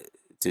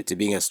to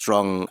being a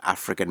strong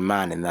African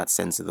man in that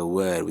sense of the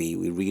word. We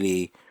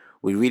really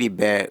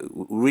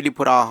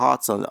put our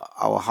hearts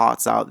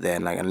out there,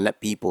 and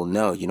let people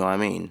know. You know what I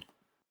mean?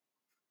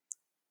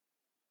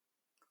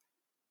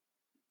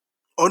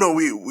 Oh no,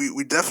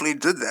 we definitely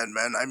did that,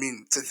 man. I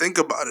mean, to think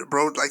about it,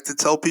 bro, like to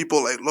tell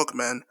people, like, look,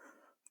 man,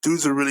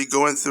 dudes are really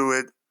going through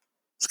it.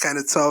 It's kind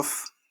of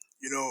tough.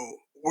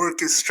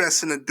 Work is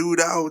stressing a dude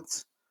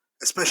out,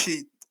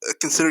 especially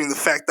considering the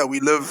fact that we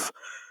live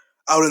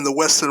out in the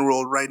Western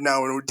world right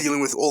now, and we're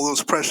dealing with all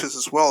those pressures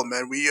as well,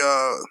 man. We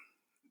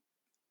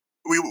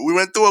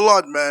went through a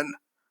lot, man.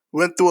 We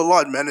went through a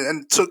lot, man,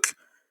 and it took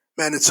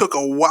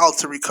a while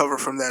to recover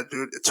from that,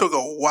 dude. It took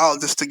a while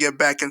just to get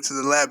back into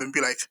the lab and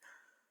be like,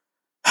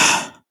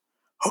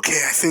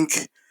 okay, I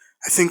think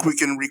we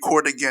can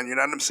record again. You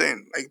know what I'm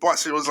saying? Like,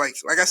 boss, it was like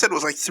I said, it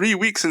was like 3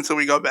 weeks until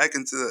we got back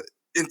into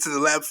the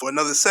lab for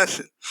another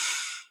session.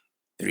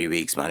 3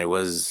 weeks, man. It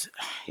was,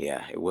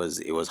 yeah, it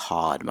was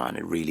hard, man.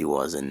 It really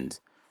was, and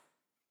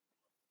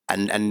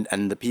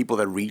the people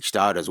that reached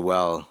out as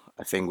well.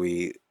 I think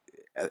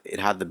it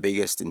had the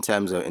biggest in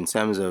terms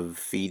of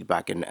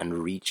feedback and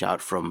reach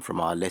out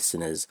from our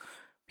listeners,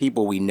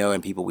 people we know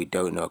and people we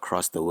don't know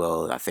across the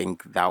world. I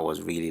think that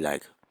was really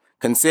like,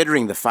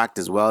 considering the fact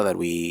as well that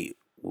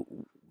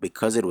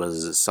because it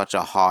was such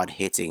a hard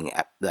hitting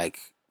like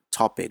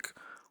topic,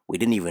 we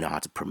didn't even know how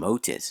to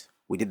promote it.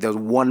 There was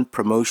one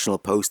promotional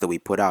post that we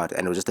put out,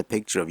 and it was just a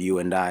picture of you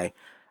and I,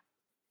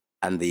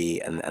 and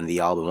the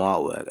album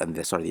artwork, and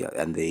the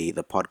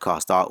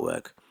podcast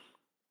artwork,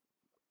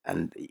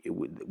 and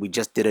we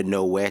just didn't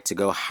know where to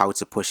go, how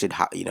to push it.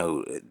 How,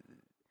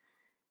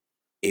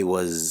 it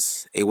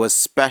was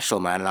special,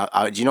 man.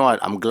 And do you know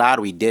what? I'm glad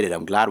we did it.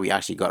 I'm glad we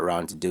actually got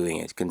around to doing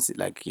it.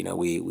 Like,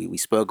 we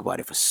spoke about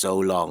it for so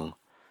long.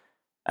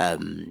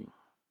 Um,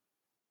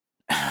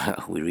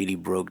 we really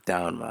broke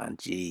down, man.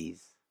 Jeez.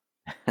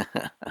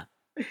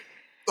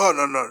 Oh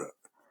no.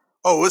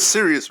 Oh, it was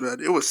serious, man.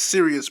 It was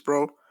serious,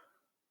 bro.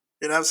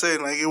 You know what I'm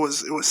saying? Like, it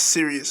was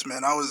serious,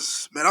 man. I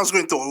was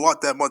going through a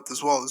lot that month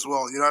as well.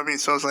 You know what I mean?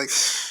 So I was like,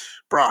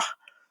 bruh.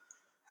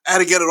 I had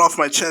to get it off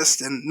my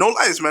chest, and no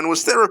lies, man, it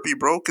was therapy,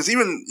 bro. Because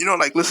even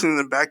like listening to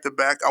them back to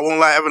back, I won't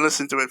lie, I haven't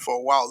listened to it for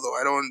a while though.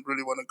 I don't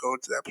really want to go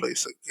to that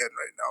place again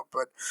right now.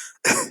 But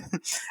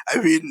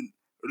I mean,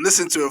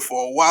 listen to it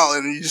for a while,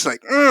 and you're just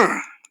like,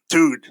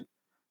 dude,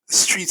 the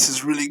streets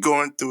is really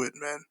going through it,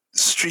 man. The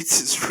streets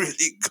is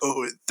really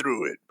going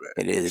through it, man.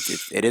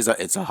 It is.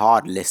 It's a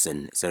hard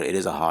listen. So it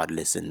is a hard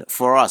listen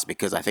for us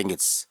because I think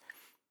it's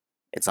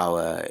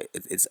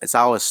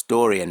our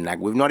story, and like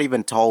we've not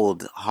even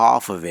told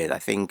half of it. I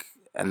think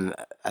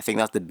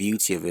that's the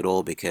beauty of it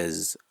all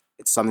because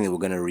it's something that we're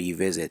gonna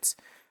revisit.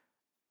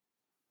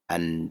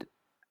 And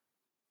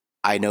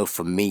I know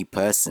for me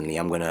personally,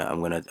 I'm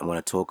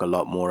gonna talk a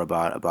lot more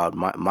about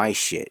my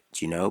shit,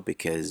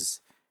 because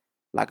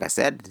like I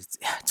said,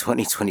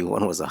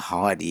 2021 was a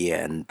hard year,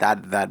 and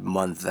that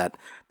month, that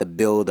the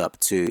build up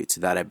to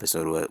that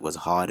episode was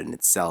hard in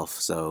itself.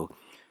 So,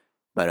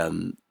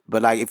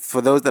 but like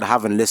for those that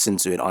haven't listened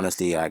to it,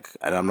 honestly, like,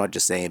 and I'm not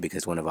just saying it because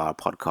it's one of our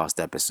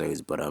podcast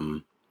episodes, but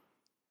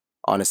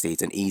honestly,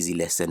 it's an easy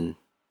listen.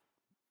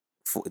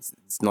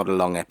 It's not a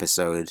long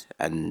episode,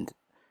 and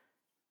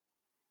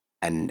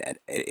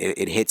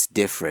it hits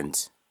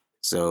different.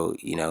 So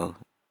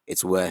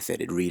it's worth it.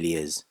 It really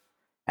is.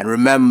 And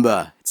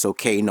remember, it's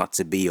okay not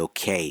to be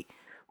okay.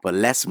 But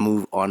let's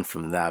move on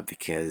from that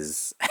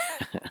because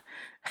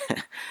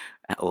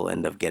we'll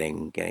end up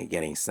getting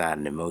sad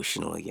and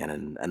emotional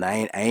again, and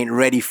I ain't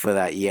ready for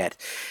that yet.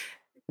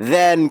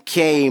 Then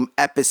came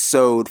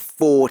episode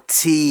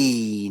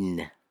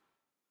 14.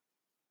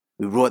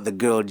 We brought the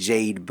girl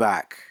Jade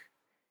back.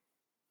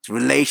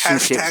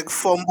 Relationships. Hashtag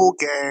fumble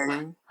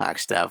gang.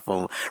 Hashtag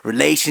phone.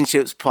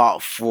 Relationships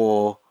part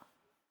 4.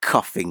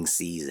 Cuffing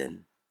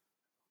season.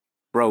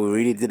 Bro, we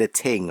really did a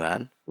ting,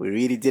 man. We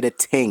really did a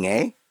ting,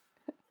 eh?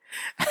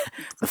 The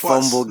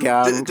Boss, fumble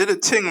gang. did a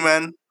ting,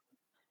 man.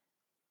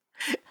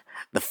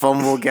 The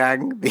fumble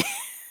gang.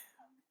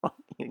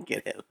 You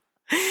get it.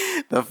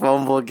 The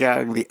fumble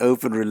gang, the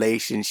open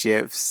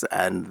relationships,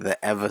 and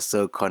the ever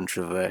so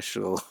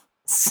controversial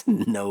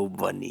snow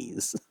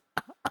bunnies.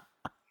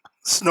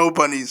 Snow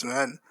bunnies,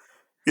 man.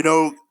 You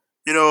know,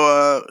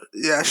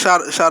 yeah.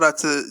 Shout out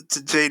to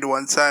Jade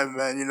one time,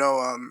 man.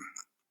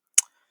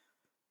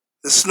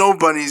 The snow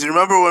bunnies. You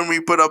remember when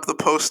we put up the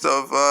post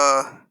of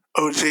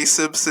O.J.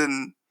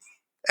 Simpson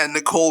and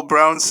Nicole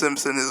Brown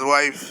Simpson, his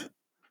wife,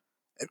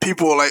 and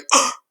people were like,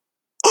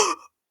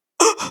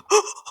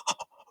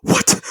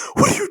 "What?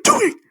 What are you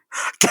doing?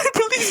 I can't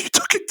believe you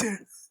took it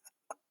there."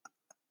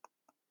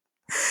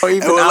 Or And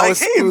even we're I like, was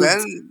 "Hey, spooked.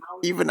 man,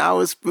 Even I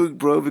was spooked,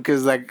 bro,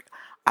 because like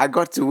I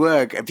got to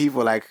work and people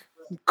were like,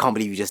 can't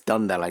believe you just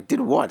done that. Like, did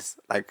what?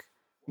 Like,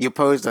 you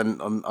post I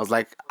was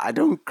like, I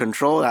don't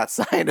control that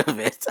side of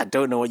it. I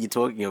don't know what you're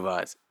talking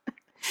about.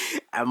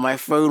 And my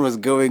phone was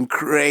going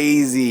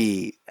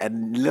crazy.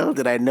 And little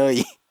did I know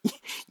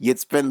you'd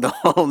spend the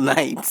whole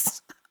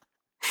night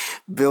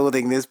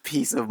building this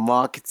piece of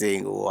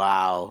marketing.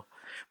 Wow.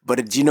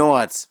 But do you know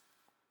what?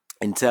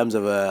 In terms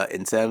of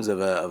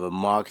a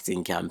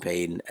marketing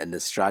campaign and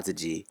the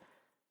strategy,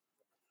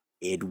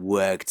 it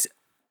worked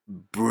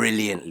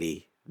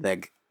brilliantly.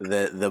 Like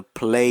the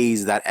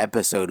plays that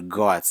episode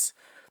got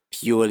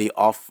purely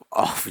off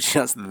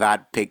just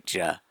that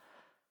picture.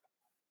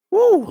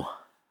 Woo!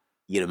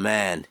 You're the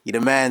man. You're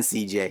the man,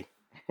 CJ.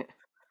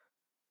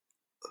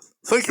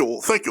 thank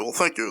you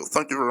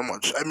very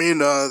much." I mean,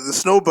 the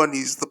snow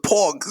bunnies, the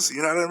pogs.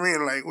 You know what I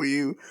mean? Like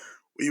we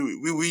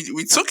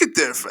took it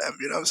there, fam.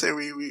 You know what I'm saying?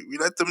 We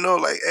let them know,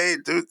 like, hey,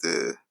 dude,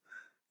 the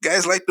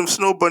guys like them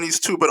snow bunnies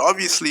too. But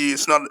obviously,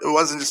 it's not. It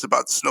wasn't just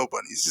about the snow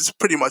bunnies. It's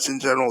pretty much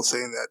in general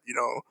saying that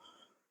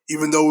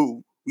even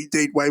though we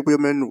date white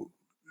women,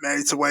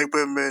 married to white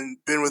women,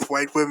 been with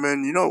white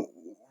women,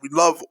 we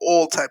love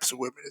all types of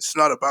women. It's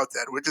not about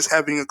that. We're just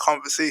having a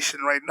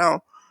conversation right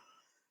now.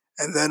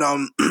 And then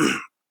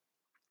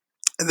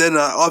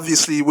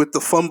obviously with the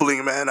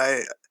fumbling, man,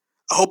 I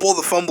hope all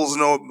the fumbles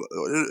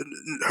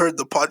heard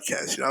the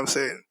podcast. You know what I'm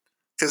saying?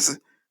 Because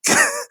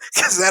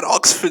because that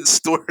Oxford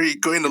story,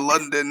 going to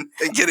London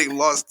and getting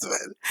lost,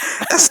 man,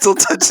 that still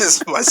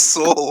touches my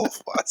soul.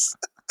 Boss.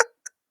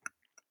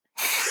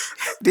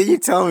 Didn't you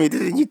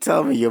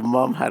tell me your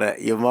mom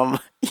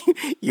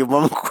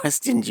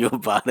questioned you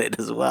about it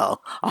as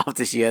well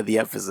after she heard the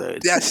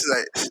episode? Yeah, she's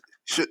like,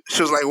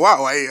 she was like,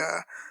 "Wow, I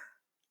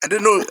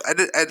didn't know, I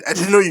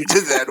didn't know you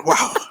did that.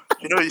 Wow,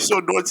 you're so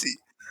naughty."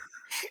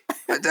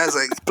 My dad's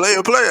like,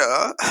 "Player, player,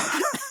 huh?"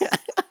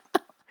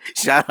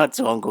 Shout out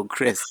to Uncle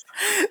Chris,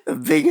 the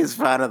biggest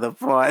fan of the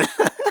pod.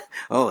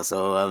 Oh,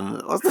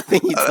 so what's the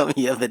thing you Uh, told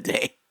me the other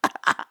day?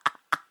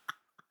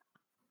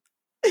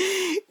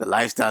 The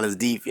lifestyle is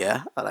deep,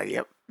 yeah. I'm like,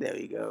 yep, there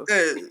we go.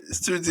 Hey, it's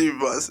too deep,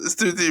 boss. It's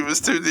too deep.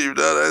 It's too deep.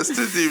 No, it's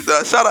too deep.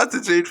 No, shout out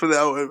to Jade for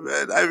that one,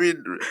 man. I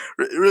mean,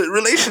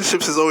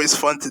 relationships is always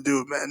fun to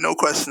do, man. No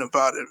question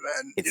about it,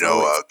 man.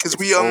 Because It's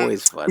we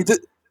always we fun. did,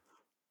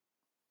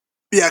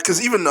 yeah,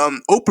 because even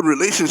open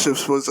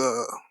relationships was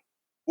a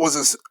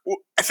s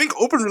I think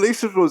open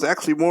relationships was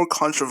actually more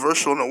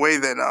controversial in a way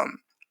than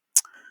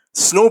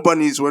Snow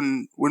Bunnies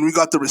when we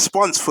got the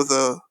response for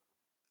the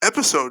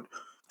episode,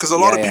 because Yeah,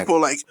 yeah. a lot of people are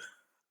like,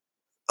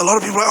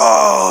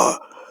 oh,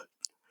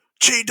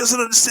 Jade doesn't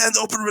understand the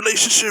open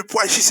relationship.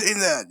 Why is she saying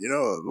that? You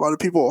know, a lot of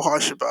people were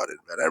harsh about it,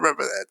 man. I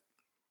remember that.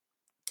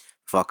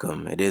 Fuck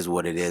them. It is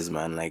what it is,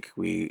 man. Like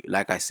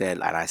I said,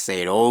 and I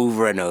say it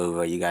over and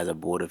over. You guys are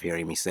bored of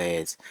hearing me say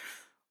it.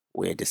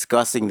 We're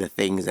discussing the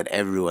things that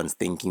everyone's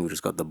thinking. We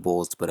just got the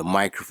balls to put a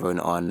microphone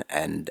on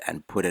and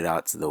put it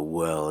out to the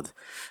world.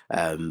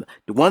 The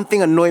one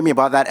thing annoyed me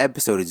about that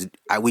episode is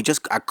I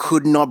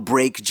could not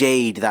break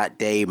Jade that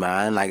day,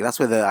 man. Like that's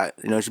where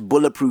she's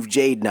bulletproof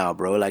Jade now,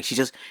 bro. Like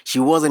she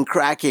wasn't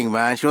cracking,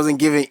 man. She wasn't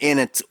giving in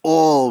at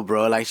all,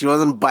 bro. Like she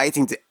wasn't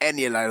biting to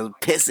any. Like it was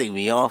pissing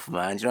me off,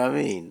 man. Do you know what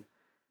I mean?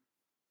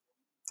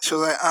 She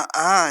was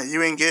like,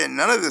 you ain't getting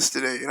none of this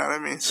today. You know what I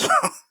mean? So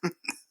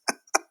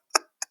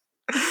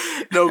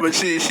no, but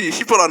she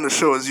put on the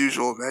show as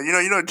usual, man.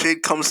 You know,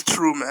 Jade comes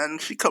through, man.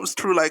 She comes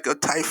through like a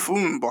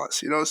typhoon,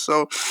 boss. You know,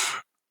 so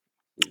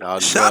Oh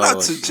shout out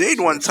no, to she's Jade she's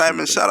a one time,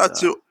 and shout out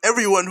superstar. to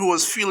everyone who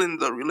was feeling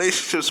the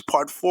relationships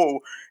part 4.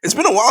 It's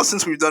been a while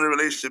since we've done a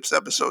relationships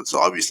episode, so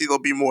obviously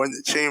there'll be more in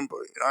the chamber.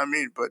 You know what I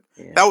mean? But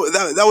Yeah.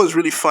 that was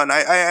really fun.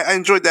 I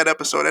enjoyed that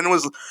episode, and it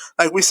was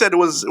like we said, it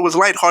was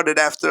lighthearted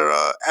after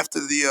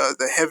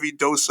the heavy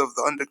dose of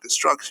the under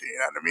construction. You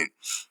know what I mean?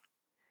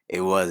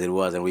 It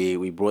was, and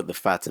we brought the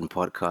Fats and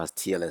Podcast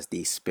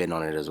TLSD spin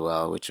on it as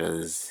well, which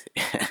was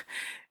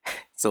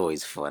it's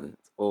always fun.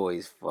 It's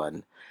always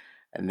fun.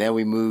 And then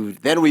we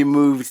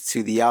moved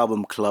to the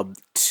album Club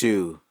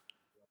 2.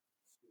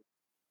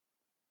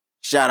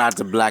 Shout out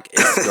to Black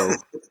Isco. We're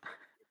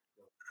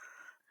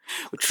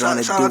trying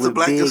to Shout out do to it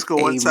Black big,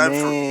 Disco one time for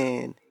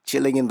amen.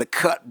 Chilling in the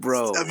cut, I'm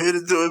bro. here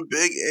to do it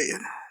big.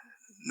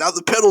 Now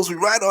the pedals we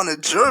ride on are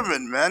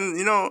German, man.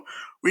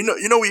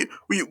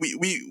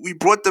 We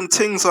brought them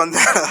things on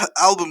that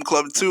album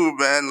club too,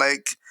 man.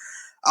 Like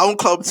album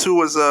club 2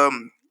 was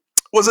an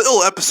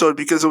ill episode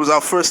because it was our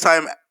first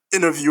time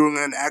interviewing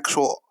an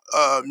actual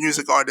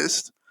music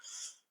artist.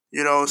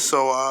 You know,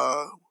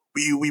 so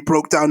we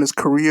broke down his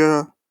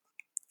career.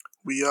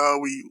 We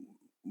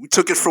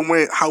took it from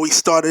where how he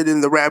started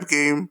in the rap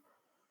game.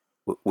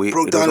 We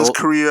Broke it was down his all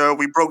career.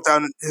 We broke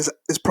down his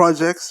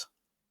projects,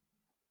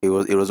 it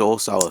was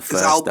also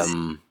his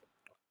album.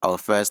 our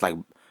first like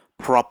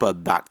proper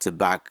back to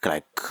back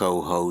like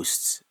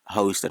co-hosts,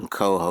 host and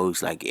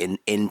co-host like in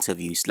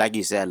interviews, like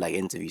you said, like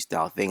interview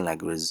style thing.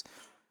 Like it was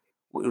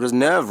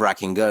nerve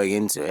wracking going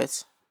into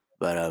it,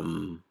 but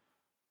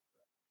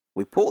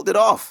we pulled it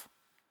off.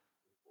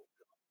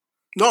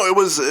 No, it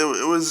was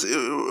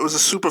a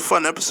super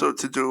fun episode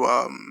to do.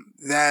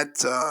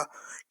 That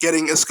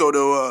getting Isco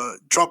to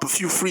drop a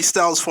few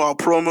freestyles for our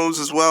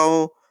promos as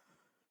well.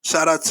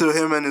 Shout out to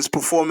him and his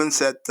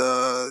performance at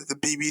the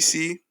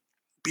BBC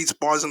Beats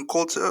Bars and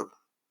Culture,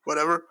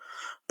 whatever.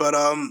 But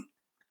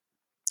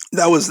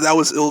that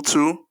was ill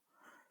too.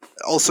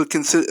 Also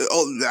consider.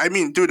 Oh, I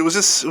mean, dude, it was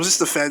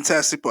just a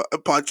fantastic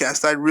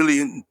podcast. I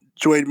really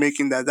enjoyed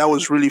making that. That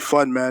was really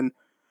fun, man.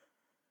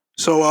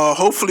 So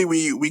hopefully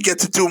we get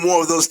to do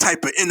more of those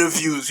type of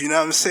interviews. You know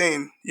what I'm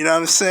saying? You know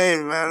what I'm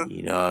saying, man?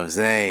 You know what I'm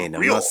saying?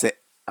 Real.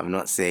 I'm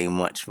not saying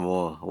much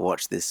more.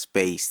 Watch this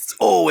space. It's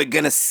all we're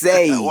gonna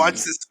say. Watch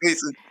this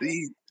space and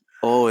see.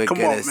 All we're Come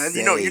gonna on, man.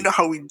 You know say.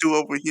 how we do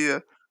over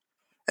here.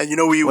 And you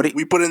know we What?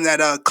 we put in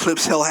that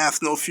clips hell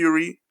hath no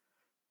fury.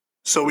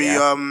 So we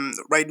Yeah.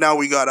 right now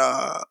we got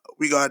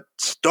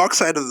Dark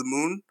Side of the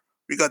Moon.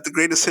 We got the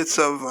greatest hits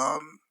of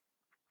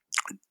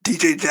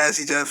DJ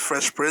Jazzy Jeff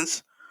Fresh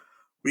Prince.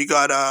 We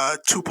got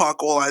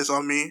Tupac All Eyes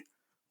on Me.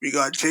 We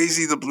got Jay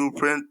Z The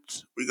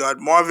Blueprint. We got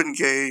Marvin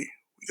Gaye.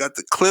 We got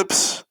the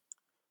Clips,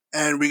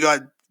 and we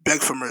got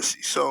Beg for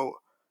Mercy. So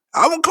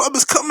album club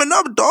is coming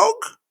up, dog.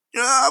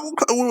 You know, album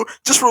club, we're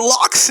just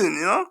relaxing,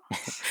 you know,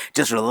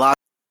 Just relax.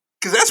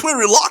 because that's where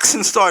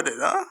relaxing started,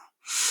 huh?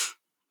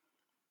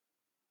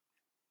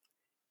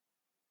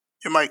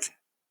 Hey, Mike.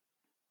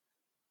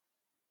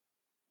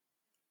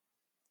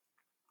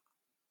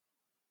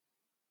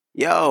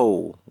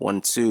 Yo,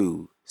 1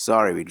 2.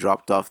 Sorry, we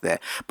dropped off there.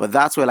 But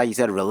that's where, like you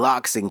said,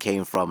 relaxing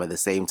came from at the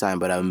same time.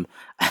 But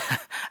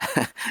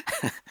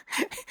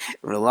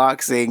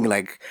relaxing,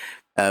 like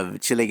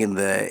chilling in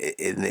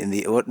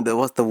the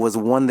what's the was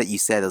one that you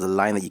said, there's a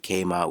line that you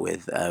came out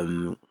with.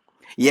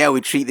 Yeah,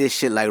 we treat this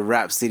shit like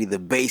Rap City, the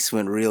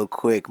basement, real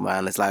quick,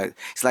 man. It's like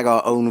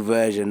our own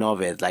version of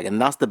it. Like,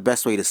 and that's the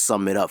best way to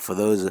sum it up for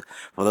those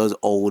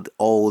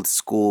old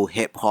school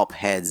hip hop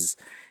heads.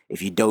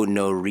 If you don't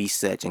know,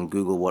 research and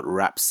Google what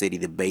Rap City,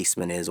 the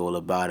basement is all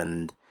about,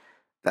 and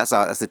that's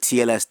the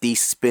TLSD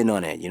spin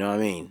on it. You know what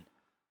I mean?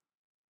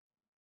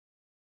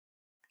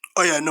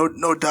 Oh yeah,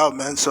 no doubt,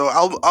 man. So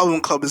album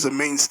club is a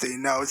mainstay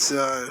now. It's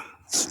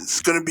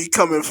gonna be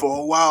coming for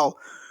a while,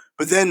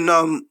 but then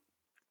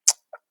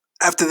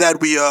after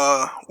that we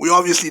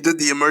obviously did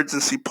the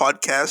emergency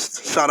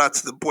podcast. Shout out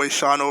to the boy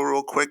Shano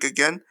real quick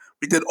again.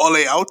 We did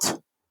Ole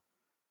Out.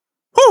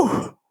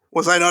 Whew!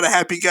 Was I not a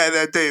happy guy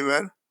that day,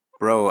 man?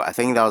 Bro, I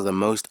think that was the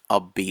most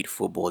upbeat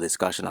football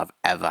discussion I've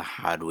ever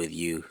had with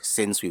you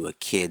since we were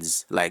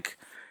kids. Like,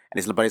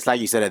 but it's like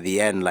you said at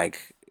the end,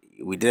 like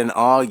we didn't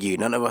argue.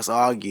 None of us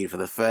argued for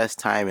the first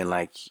time in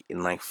like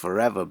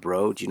forever,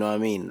 bro. Do you know what I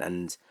mean?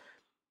 And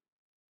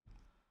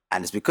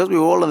it's because we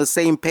were all on the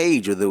same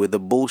page with the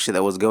bullshit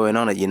that was going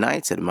on at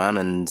United, man.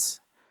 And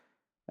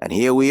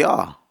here we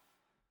are.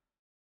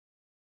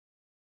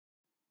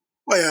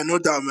 Oh yeah, no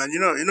doubt, man.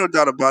 No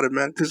doubt about it,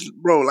 man. Because,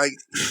 bro, like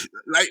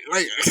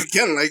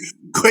again, like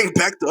going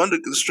back to under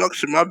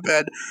construction. My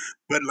bad,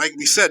 but like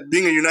we said,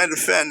 being a United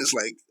fan is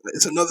like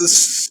it's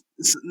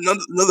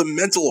another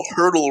mental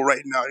hurdle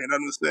right now. You know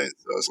what I'm saying?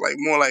 So it's like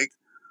more like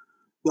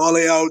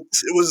Lolly out.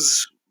 It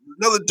was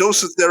another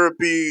dose of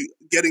therapy,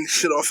 getting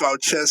shit off our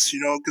chests.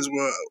 Because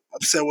we're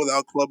upset with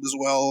our club as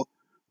well.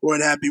 We're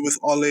unhappy with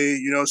Ole.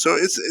 So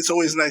it's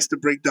always nice to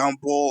break down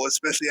ball,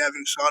 especially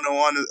having Shano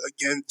on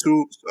again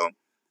too. So.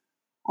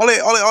 Ole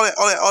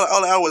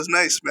was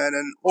nice, man,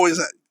 and always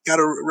got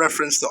to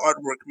reference the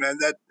artwork, man.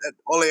 That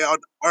Ole out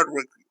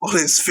artwork,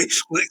 Ole's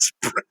facial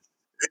expression.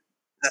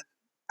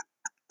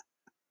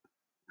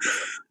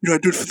 I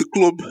do it for the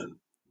club,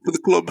 for the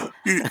club.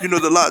 You know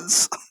the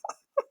lads.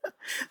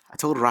 I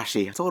told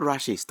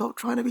Rashi, stop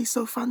trying to be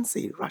so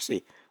fancy,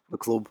 Rashi. The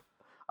club,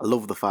 I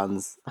love the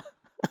fans.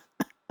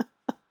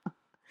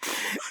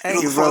 Hey,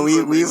 The bro, fans we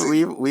are we amazing.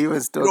 we we even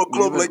spoke we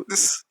Club even like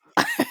this,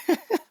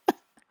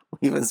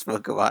 we even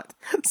spoke about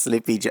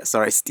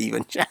Sorry,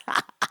 Steven.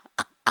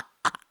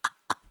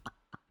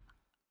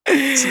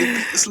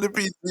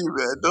 Slippy G,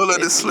 man. Don't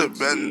let it slip,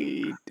 man.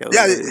 Slippy don't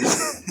Yeah, let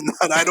it. no,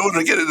 I don't want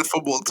to get into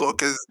football talk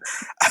because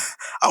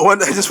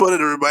I just wanted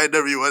to remind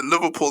everyone: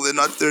 Liverpool, they're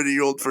not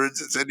 30-year-old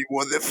virgins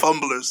anymore. They're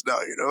fumblers now.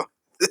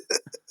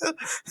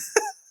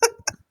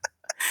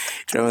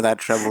 Do you remember that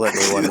treble that they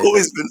They've wanted?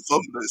 always been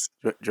fumblers.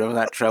 Do you remember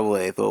that treble that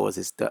they thought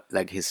was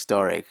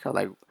historic?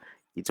 Like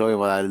you're talking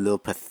about a little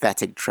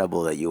pathetic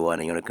treble that you won,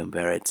 and you want to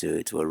compare it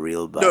to a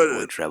real No, bad boy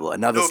no, treble.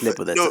 Another no, slip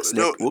that no, no,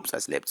 slipped. Whoops, I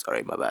slipped.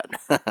 Sorry, my bad.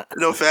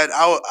 no, fan.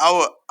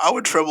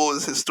 Our trouble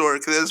is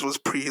historic. Theirs was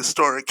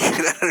prehistoric. You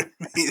know what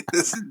I mean?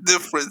 There's a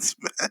difference,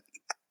 man.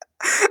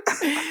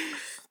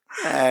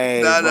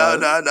 Hey, Nah, nah,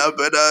 boss. nah, nah.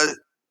 But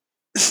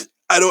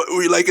I don't.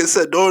 We like I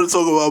said, don't want to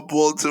talk about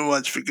ball too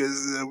much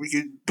because we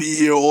could be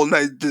here all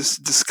night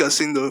just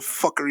discussing the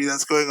fuckery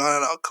that's going on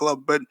in our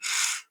club. But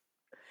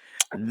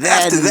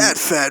after Then that,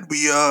 Fad,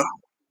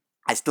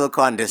 I still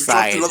can't we dropped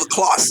decide. another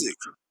classic.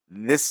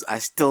 I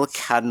still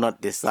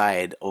cannot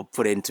decide or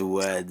put into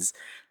words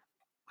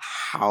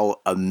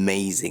how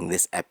amazing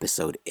this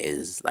episode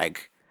is.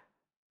 Like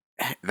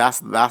that's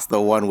the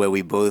one where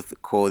we both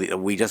called it.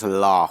 We just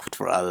laughed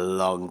for a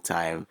long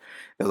time.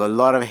 There's a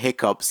lot of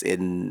hiccups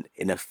in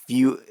a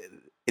few.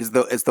 It's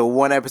the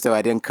one episode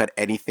I didn't cut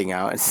anything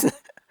out.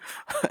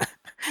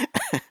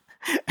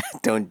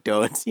 Don't.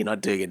 You're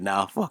not doing it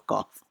now. Fuck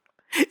off.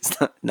 It's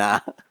not. Nah.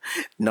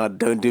 No.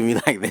 Don't do me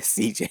like this,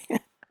 CJ.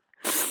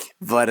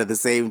 But at the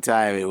same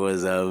time, it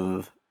was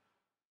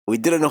we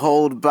didn't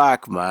hold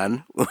back,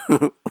 man.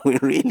 We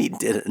really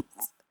didn't.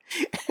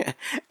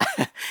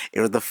 It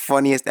was the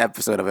funniest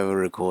episode I've ever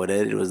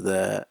recorded. It was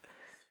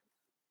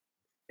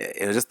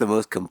just the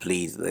most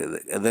complete,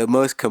 the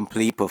most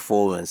complete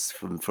performance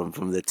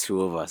from the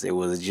two of us. It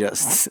was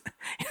just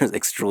it was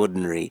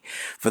extraordinary.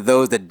 For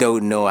those that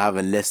don't know, or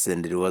haven't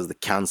listened, it was the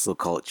cancel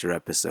culture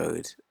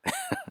episode.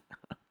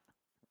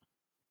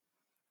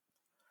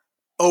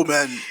 Oh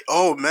man,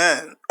 oh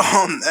man,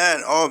 oh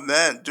man, oh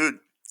man, dude.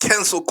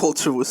 Cancel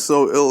culture was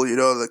so ill,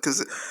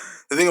 because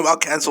the thing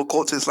about cancel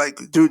culture is like,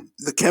 dude,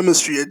 the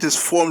chemistry it just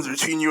forms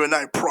between you and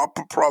I,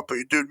 proper,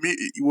 dude.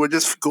 We're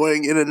just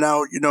going in and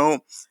out,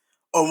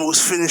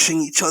 almost finishing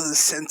each other's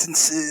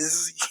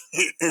sentences.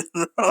 You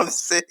know what I'm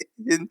saying?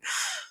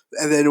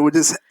 And then we're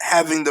just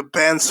having the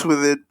bands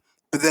with it,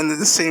 but then at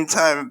the same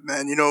time,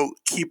 man,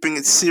 keeping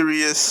it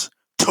serious,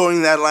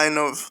 towing that line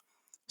of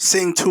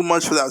saying too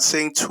much without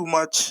saying too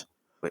much.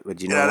 But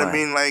do you You know know what I why?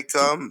 mean? Like,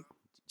 Do,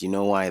 do you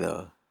know why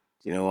though?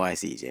 Do you know why,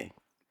 CJ? Cause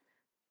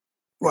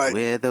what?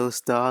 we're those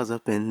stars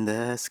up in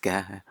the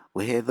sky,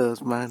 we're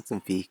those mountain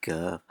peak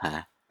up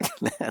high.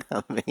 That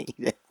I made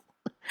it.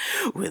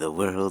 We're the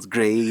world's Are the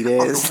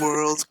greatest.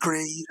 world's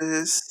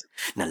greatest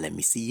Now let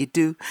me see you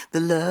do the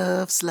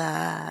love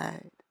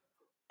slide.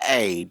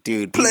 Hey,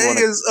 dude, people wanna.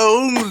 players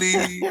only.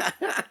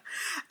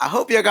 I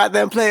hope you got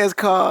them players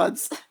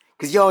cards,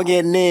 cause you ain't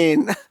getting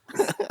in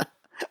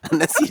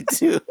unless you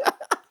do.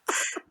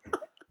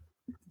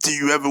 Do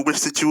you ever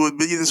wish that you would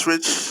be this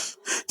rich?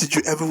 Did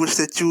you ever wish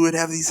that you would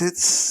have these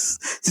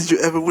hits? Did you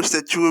ever wish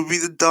that you would be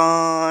the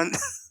Don?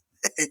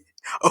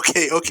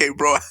 Okay,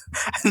 bro.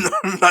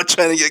 I'm not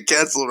trying to get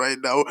canceled right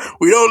now.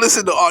 We don't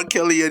listen to R.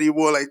 Kelly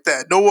anymore like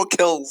that. No one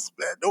kills,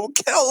 man. No one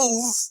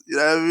kills. You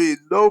know what I mean?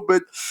 No,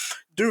 but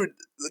dude,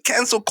 the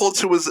cancel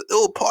culture was an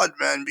ill pod,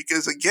 man.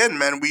 Because again,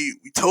 man, we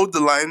toed the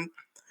line,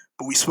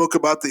 but we spoke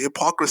about the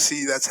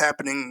hypocrisy that's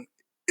happening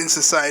in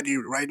society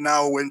right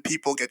now when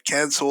people get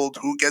canceled,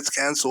 who gets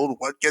canceled,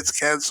 what gets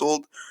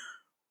canceled.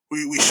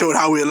 we showed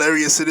how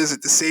hilarious it is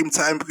at the same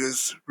time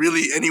because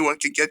really anyone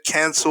can get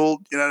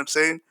canceled. You know what I'm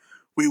saying?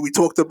 We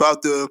talked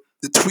about the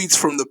tweets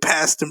from the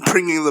past and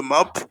bringing them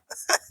up.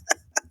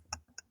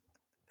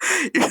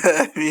 You know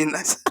what I mean?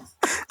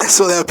 I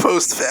saw that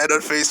post, Fad,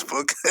 on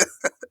Facebook.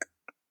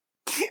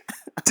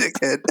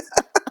 Dickhead.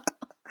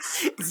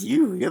 It's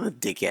you. You're the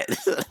dickhead.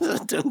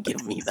 Don't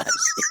give me that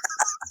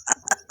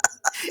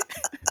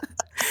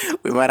shit.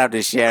 We might have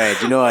to share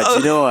it. You know what?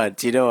 You know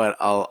what? You know what?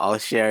 I'll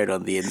share it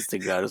on the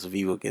Instagram so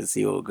people can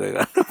see what's going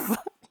on.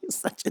 You're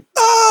such a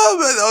Oh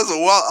man, that was a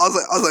while. I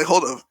was like,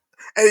 hold up.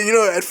 And you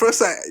know, at first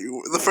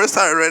the first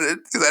time I read it,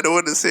 because I don't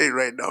want to say it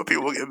right now,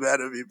 people will get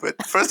mad at me. But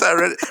the first time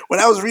I read it, when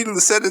I was reading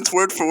the sentence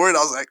word for word, I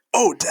was like,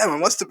 oh damn, I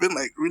must have been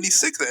like really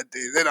sick that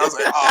day. Then I was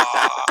like,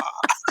 ah.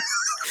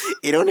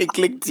 It only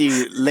clicked to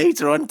you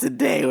later on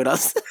today when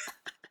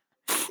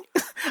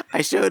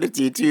I showed it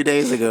to you 2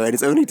 days ago, and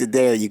it's only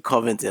today that you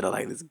commented. I'm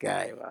like, this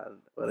guy, man,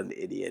 what an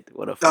idiot!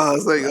 What a I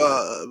was fucking like, clown.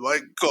 oh my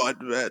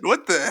god, man,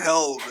 what the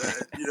hell, man?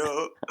 You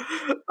know,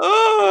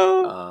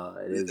 oh,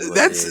 It is what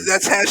it is.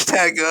 that's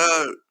hashtag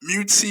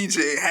mute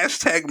CJ,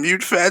 hashtag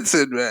mute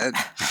Fatson, man.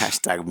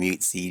 Hashtag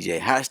mute CJ.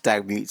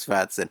 Hashtag mute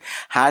Fatson.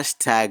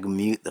 Hashtag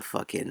mute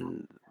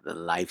the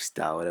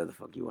lifestyle, whatever the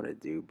fuck you want to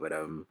do. But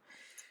and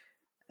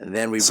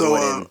then we So,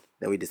 brought in.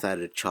 Then we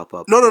decided to chop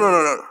up. No,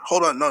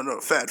 hold on, no,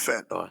 Fat.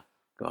 Go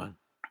on.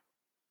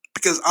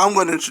 Because I'm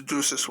going to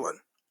introduce this one.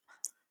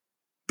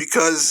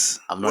 Because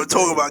we're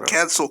talking about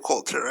cancel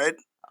culture, right?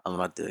 I'm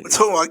not doing it. We're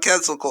talking about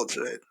cancel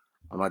culture, right?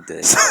 I'm not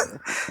doing it.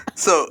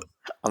 So,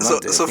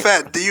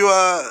 Fat, do you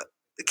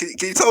can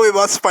you tell me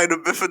about Spider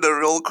Bifida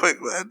real quick,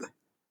 man?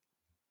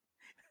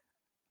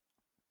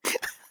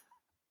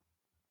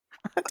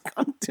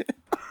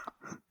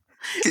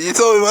 Can you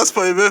tell me about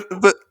Spider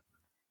Bifida?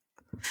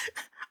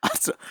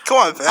 Come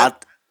on,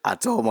 Fat. I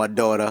told my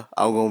daughter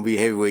I'm gonna be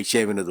heavyweight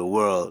champion of the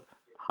world.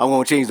 I'm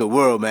gonna change the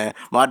world, man.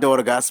 My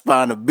daughter got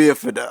spina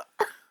bifida.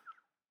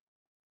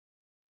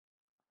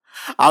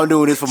 I'm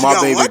doing this for my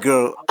baby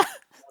girl.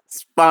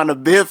 Spina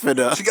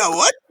bifida. She got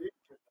what?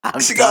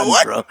 She got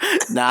what, bro?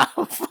 Nah,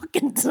 I'm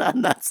fucking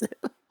done. That's it.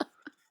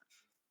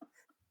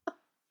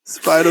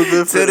 Spina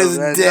bifida. To this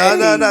day.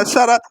 No.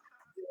 Shout out.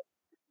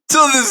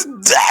 To this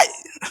day.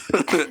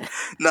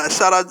 Nah,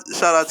 shout out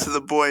to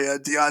the boy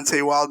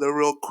Deontay Wilder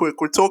real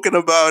quick. We're talking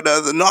about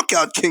the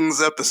Knockout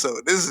Kings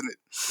episode, isn't it?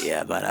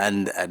 Yeah, but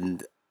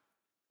and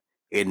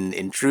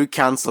in true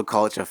cancel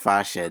culture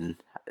fashion,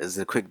 there's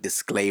a quick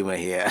disclaimer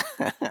here.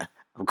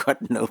 I've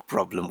got no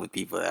problem with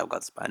people that have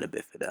got spina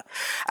bifida.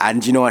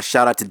 And you know what?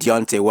 Shout out to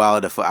Deontay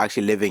Wilder for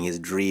actually living his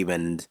dream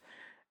and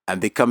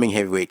becoming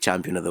heavyweight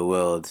champion of the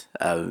world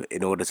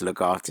in order to look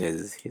after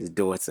his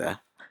daughter.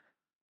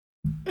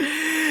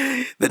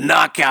 The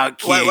Knockout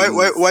King.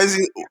 Why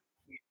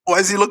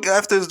is he looking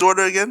after his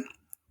daughter again?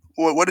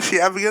 What does she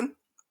have again?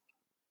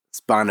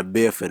 Spina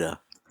bifida.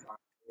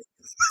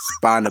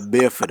 Spina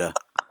bifida.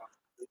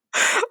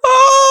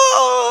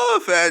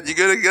 Oh, man, you're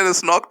gonna get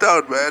us knocked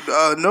out, man.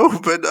 No,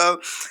 but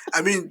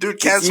I mean, dude,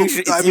 cancel.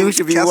 You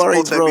should be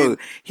worried, bro. I mean,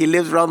 he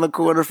lives around the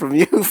corner from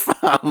you,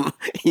 fam.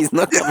 He's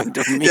not coming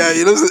to me. Yeah,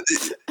 he lives.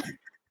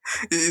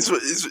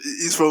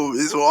 He's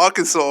from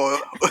Arkansas,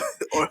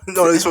 or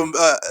no, he's from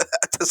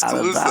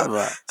Tuscaloosa.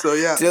 Alabama. So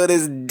yeah, till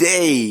this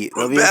day,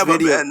 Alabama,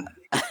 man.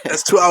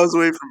 That's 2 hours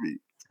away from me.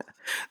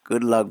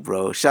 Good luck,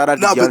 bro. Shout out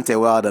to Deontay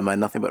Wilder, man.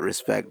 Nothing but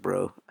respect,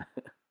 bro.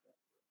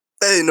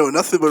 Hey, no,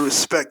 nothing but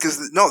respect. Cause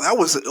that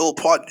was an ill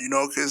part,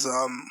 because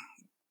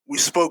we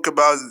spoke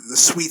about the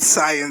sweet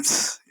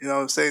science, what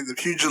I'm saying, the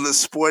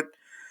pugilist sport.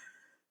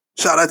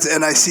 Shout out to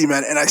NIC,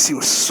 man. NIC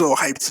was so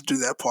hyped to do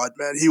that part,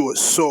 man. He was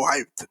so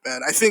hyped,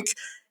 man. I think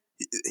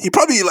he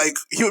probably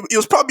he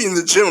was probably in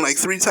the gym like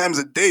 3 times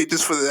a day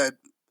just for that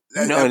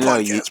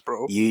podcast,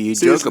 bro. You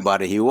joke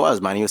about it. He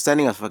was, man. He was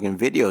sending us fucking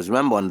videos.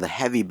 Remember on the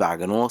heavy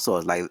bag and all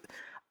sorts. Like,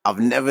 I've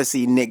never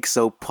seen Nick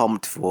so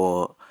pumped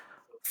for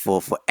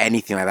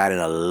anything like that in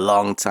a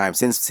long time.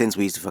 Since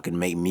we used to fucking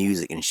make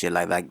music and shit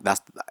like that.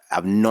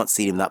 I've not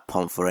seen him that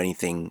pumped for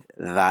anything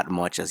that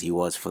much as he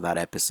was for that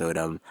episode.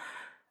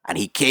 And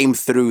he came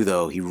through,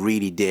 though. He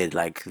really did.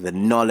 Like, the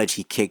knowledge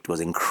he kicked was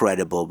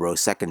incredible, bro.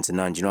 Second to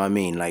none. Do you know what I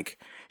mean? Like,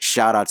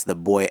 shout out to the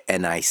boy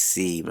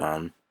NIC,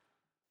 man.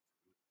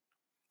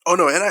 Oh,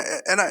 no.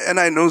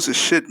 NI knows his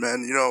shit,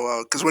 man.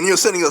 Because when he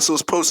was sending us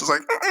those posts, it's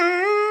like,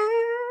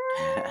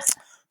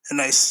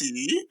 NIC,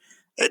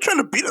 they're trying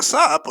to beat us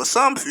up or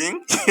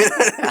something.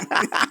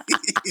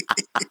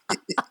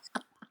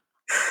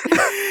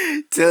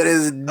 Till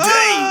this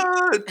day.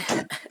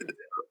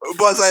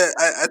 But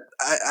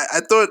I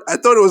thought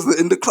it was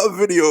in the club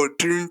video.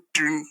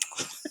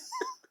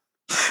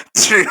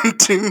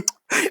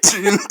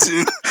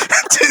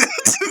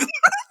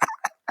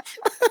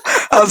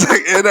 I was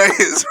like, NI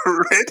is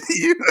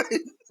ready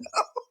right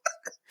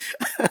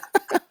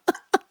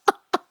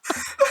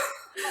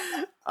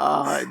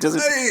now.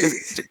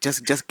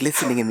 Just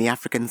glistening in the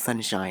African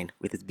sunshine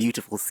with his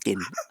beautiful skin.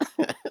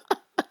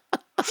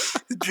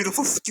 His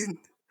beautiful skin.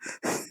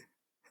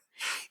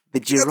 The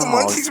giraffe. I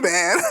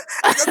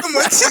got the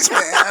munchies,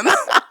 man.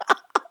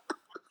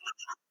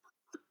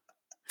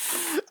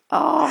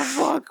 Oh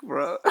fuck,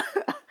 bro.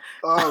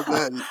 Oh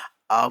man.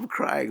 I'm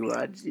crying,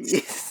 man.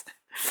 Jeez.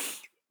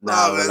 Oh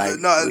No, but man. like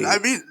No, I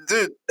we mean,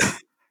 dude.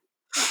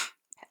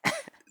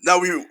 Now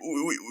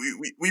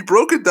we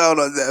broke it down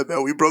on that,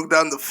 man. We broke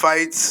down the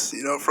fights,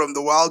 from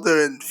the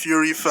Wilder and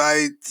Fury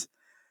fight,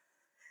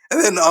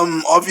 and then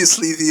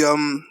obviously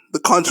the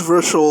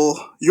controversial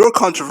your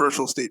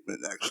controversial statement.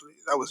 Actually,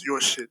 that was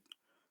your shit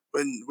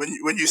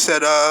when you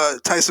said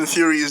Tyson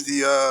Fury is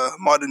the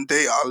modern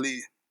day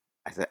Ali.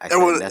 I said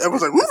Everyone's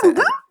like, woo, woo,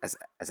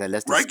 I said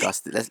let's right?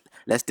 discuss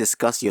let's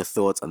discuss your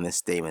thoughts on this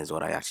statement is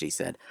what I actually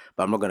said.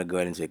 But I'm not gonna go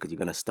into it because you're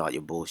gonna start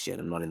your bullshit.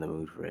 I'm not in the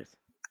mood for it.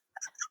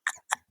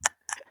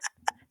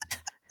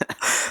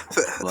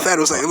 But Thad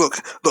was like,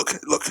 but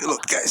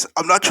look, guys.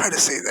 I'm not trying to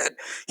say that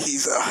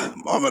he's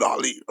Muhammad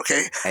Ali.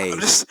 Okay, I'm hey,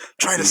 just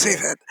trying to say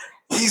CJ, that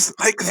he's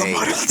like the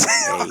modern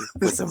hey,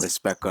 put some day.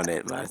 respect on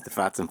it, man. It's the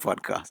Fats and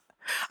Podcast.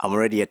 I'm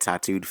already a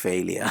tattooed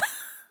failure.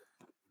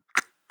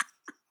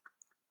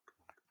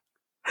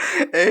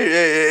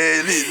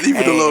 Hey, leave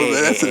it Hey, alone, hey,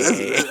 man. hey, That's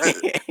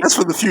hey, hey, that's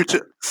for the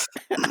future,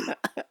 hey.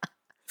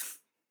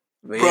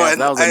 But bro. yes,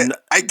 And that was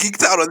I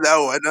geeked out on that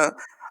one.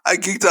 I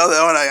geeked out on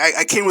that one.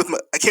 I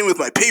came with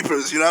my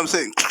papers. You know what I'm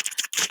saying?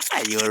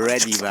 you were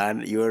ready,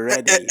 man. You were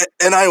ready.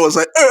 And I was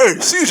like, hey,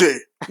 CJ,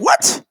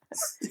 what?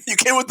 You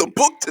came with the You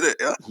book today?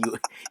 Yeah? you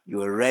you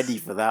were ready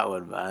for that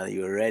one, man.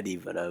 You were ready,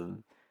 but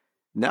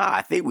no,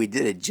 I think we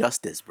did it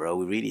justice, bro.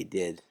 We really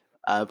did.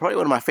 Probably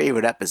one of my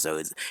favorite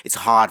episodes. It's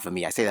hard for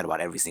me. I say that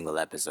about every single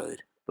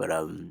episode, but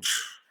I'm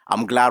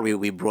glad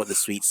we brought the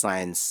sweet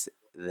science,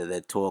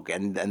 the talk,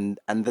 and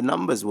the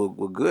numbers were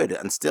good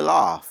and still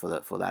are for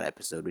that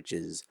episode, which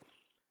is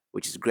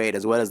great,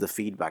 as well as the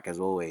feedback as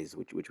always,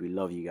 which we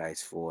love you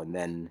guys for.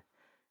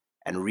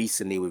 And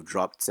recently we've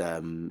dropped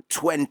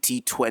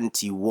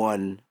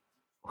 2021,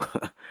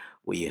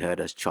 where you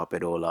heard us chop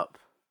it all up.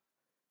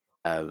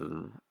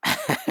 Um,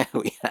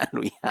 we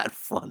had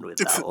fun with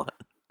If that one.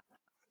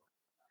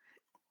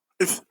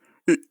 if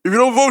if you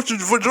don't vote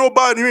for Joe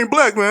Biden, you ain't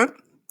black, man.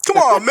 Come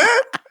on, man.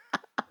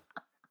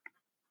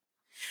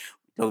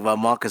 Talk about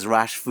Marcus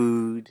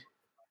Rashford,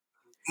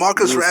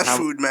 Marcus Lewis Ham,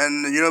 Rashford,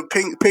 man.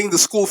 Paying the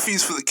school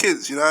fees for the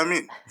kids. You know what I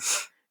mean?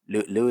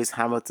 Lewis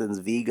Hamilton's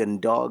vegan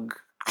dog.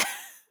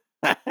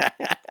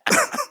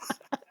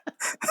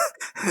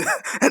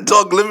 And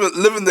dog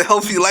living the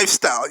healthy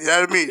lifestyle. You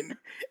know what I mean?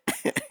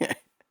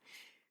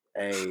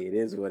 Hey, it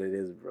is what it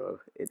is, bro.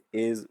 It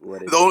is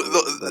what it The, o-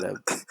 is. But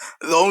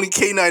the only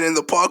canine in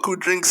the park who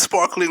drinks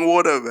sparkling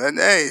water, man.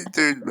 Hey,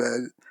 dude,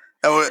 man.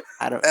 That, wa-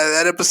 I don't.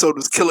 that episode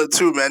was killer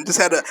too, man. Just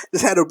had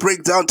to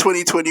break down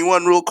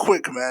 2021 real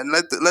quick, man.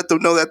 Let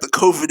them know that the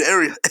COVID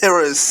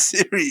era is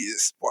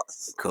serious,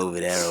 boss.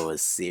 COVID era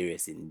was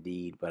serious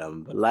indeed. But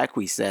like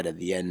we said at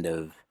the end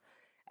of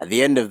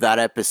that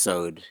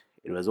episode,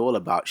 it was all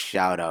about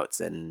shout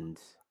outs. And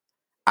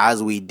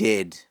as we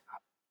did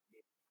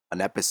on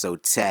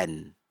episode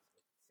 10,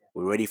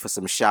 we're ready for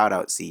some shout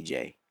outs,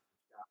 CJ.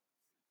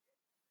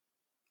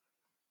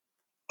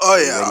 Oh Are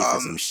we ready yeah. for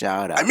some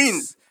shout I mean,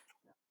 outs?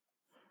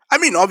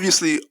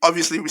 obviously,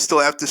 we still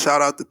have to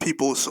shout out the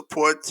people who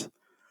support.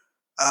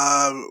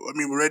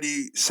 We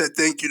already said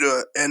thank you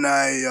to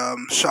Ni,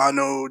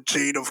 Shano,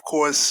 Jade, of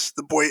course,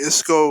 the boy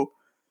Isco.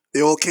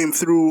 They all came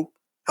through,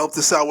 helped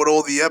us out with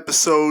all the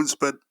episodes.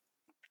 But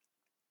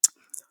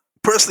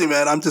personally,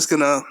 man, I'm just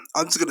gonna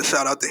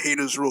shout out the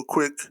haters real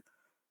quick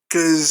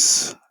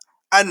because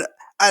I,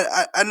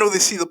 I know they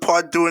see the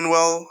pod doing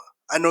well.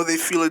 I know they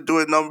feel it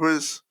doing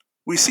numbers.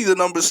 We see the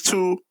numbers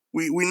too.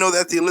 We know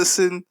that they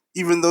listen,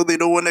 even though they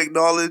don't want to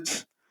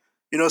acknowledge.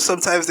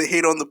 Sometimes they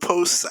hate on the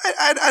posts.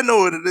 I know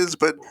what it is,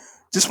 but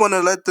just want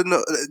to let them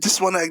know. Just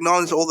want to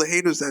acknowledge all the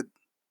haters that,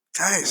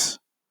 guys,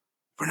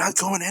 we're not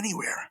going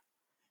anywhere.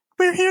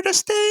 We're here to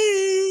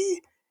stay,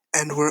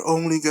 and we're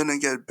only gonna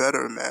get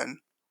better, man.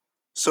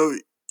 So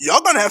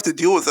y'all gonna have to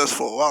deal with us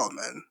for a while,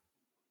 man.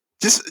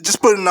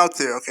 Just putting it out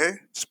there, okay?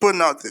 Just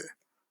putting it out there.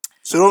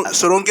 So Uh,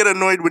 don't get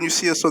annoyed when you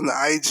see us on the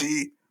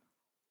IG,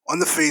 on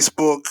the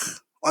Facebook,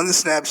 on the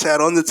Snapchat,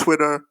 on the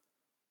Twitter,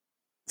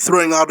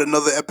 throwing out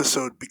another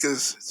episode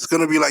because it's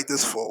gonna be like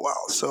this for a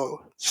while.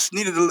 So just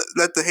needed to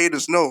let the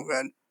haters know,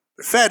 man.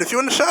 But Fat, if you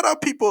want to shout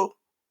out people,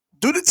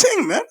 do the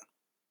thing, man.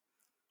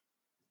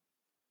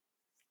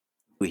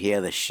 we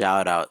hear the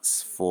shout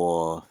outs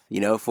for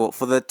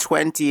the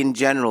 20 in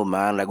general,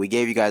 man. Like we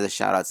gave you guys a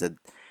shout out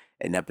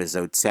in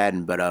episode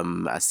 10, but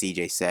as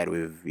CJ said,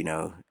 we've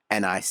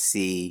NIC,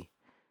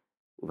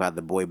 we've had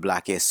the boy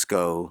Black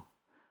Isco.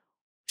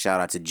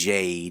 Shout out to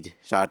Jade.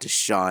 Shout out to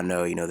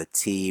Shano, the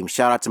team.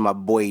 Shout out to my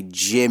boy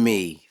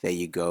Jimmy. There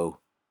you go.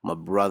 My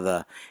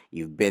brother.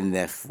 You've been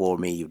there for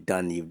me. You've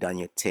done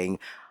your thing.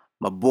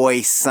 My boy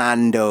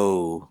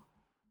Sando.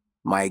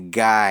 My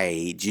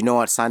guy. Do you know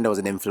what? Sando was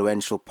an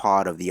influential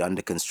part of the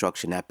under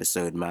construction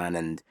episode, man.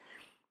 And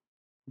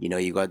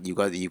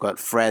you got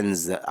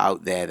friends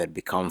out there that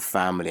become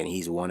family, and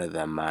he's one of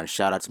them, man.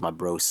 Shout out to my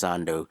bro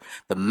Sando,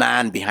 the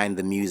man behind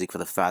the music for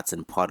the Fats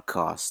and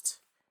Podcast.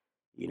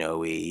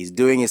 He's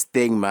doing his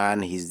thing,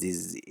 man. He's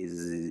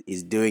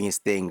doing his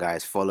thing,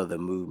 guys. Follow the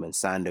movement.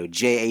 Sando,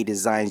 JA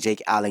Designs,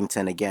 Jake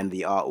Allington, again,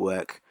 the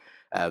artwork,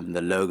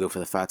 the logo for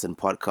the Fatten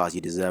podcast.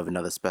 You deserve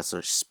another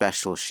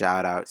special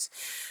shout out.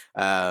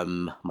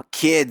 My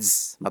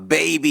kids, my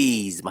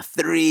babies,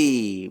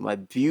 my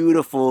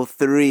beautiful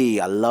three.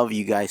 I love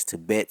you guys to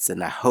bits,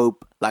 and I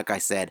hope, like I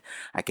said,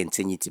 I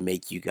continue to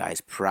make you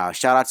guys proud.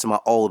 Shout out to my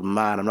old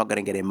man. I'm not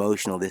gonna get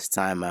emotional this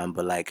time, man,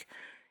 but like,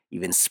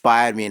 you've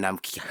inspired me, and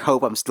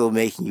hope I'm still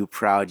making you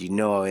proud. You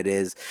know how it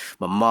is.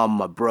 My mom,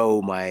 my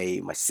bro,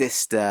 my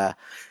sister.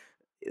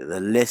 The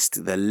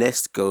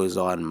list goes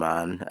on,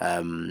 man.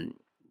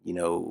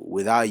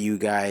 Without you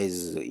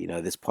guys,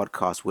 this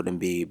podcast wouldn't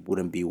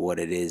be what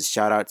it is.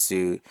 Shout out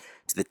to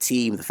the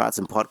team, the Fats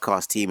and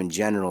Podcast team in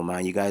general,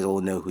 man. You guys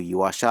all know who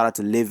you are. Shout out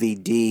to Livy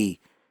D.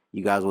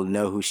 You guys will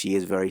know who she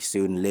is very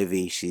soon.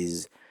 Livy,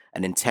 she's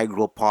an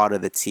integral part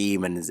of the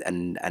team,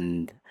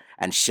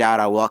 and shout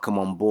out, welcome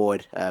on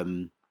board.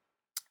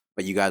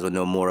 But you guys will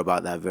know more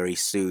about that very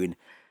soon.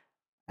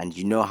 And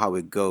you know how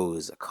it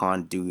goes. I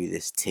can't do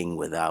this thing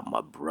without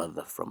my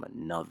brother from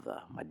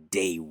another, my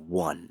day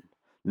one.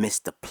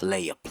 Mr.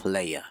 Player,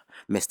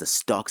 Mr.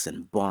 Stocks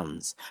and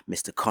Bonds,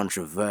 Mr.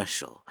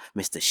 Controversial,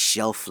 Mr.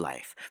 Shelf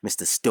Life,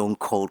 Mr. Stone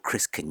Cold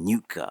Chris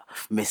Kanuka,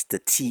 Mr.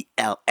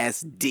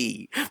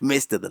 TLSD,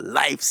 Mr. The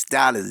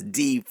Lifestyle is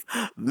Deep,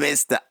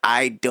 Mr.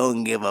 I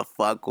don't give a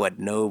fuck what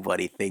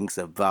nobody thinks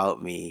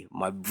about me.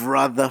 My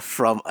brother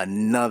from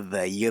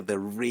another, you're the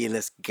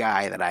realest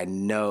guy that I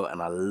know,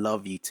 and I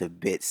love you to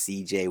bits,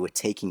 CJ. We're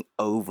taking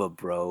over,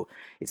 bro.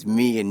 It's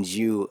me and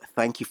you.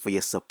 Thank you for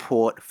your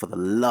support, for the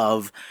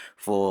love,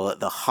 for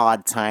the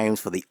hard times,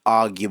 for the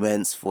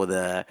arguments, for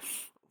the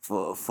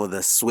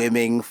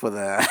swimming, for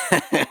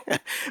the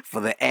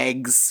for the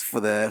eggs, for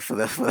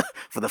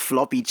the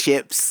floppy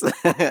chips.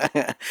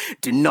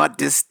 Do not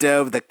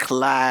disturb the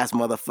class,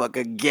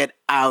 motherfucker. Get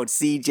out,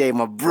 CJ,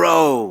 my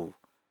bro.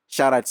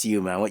 Shout out to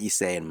you, man. What you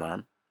saying,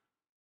 man?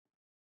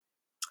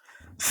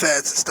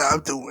 Fats,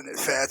 stop doing it.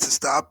 Fats,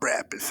 stop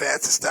rapping.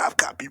 Fats, stop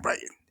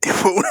copywriting.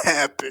 It won't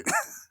happen.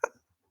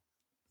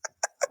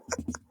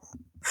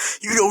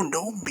 You don't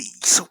know me,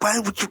 so why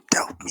would you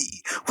doubt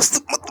me? What's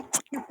the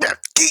motherfucking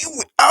rap game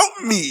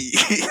without me?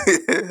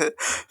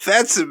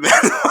 That's it,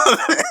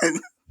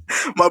 man.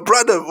 My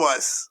brother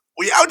was.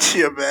 We out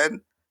here,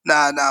 man.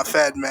 Nah,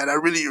 Fad, man. I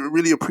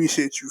really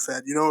appreciate you,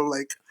 Fad.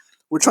 Like,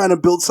 we're trying to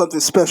build something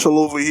special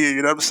over here.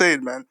 You know what I'm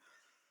saying, man?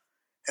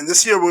 And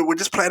this year, we're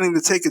just planning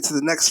to take it to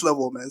the next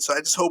level, man. So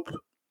I just hope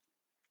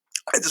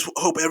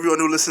everyone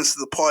who listens to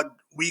the pod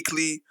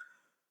weekly,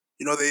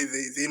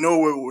 they know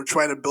we're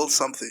trying to build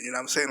something. You know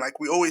what I'm saying? Like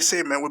we always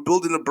say, man, we're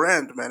building a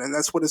brand, man, and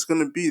that's what it's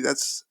going to be.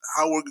 That's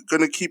how we're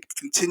going to keep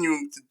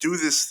continuing to do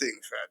this thing,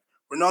 Fat.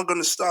 We're not going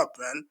to stop,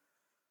 man.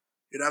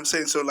 You know what I'm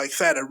saying? So, like,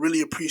 Fat, I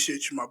really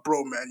appreciate you, my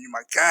bro, man. You're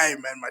my guy,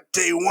 man. My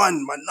day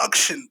one, my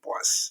Nuction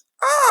boss.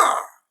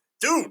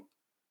 Dude,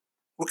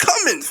 we're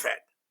coming, Fat.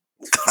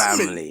 We're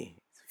coming.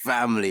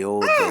 Family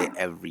all day,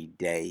 every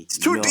day. It's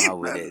too deep,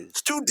 man.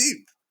 It's too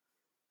deep.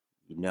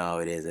 You know how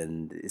it is,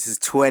 and this is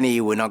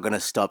 20. We're not going to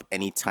stop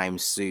anytime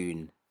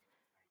soon.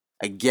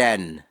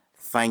 Again,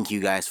 thank you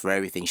guys for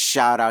everything.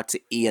 Shout out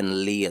to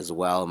Ian Lee as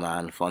well,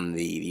 man, from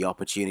the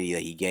opportunity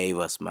that he gave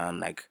us,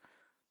 man. Like,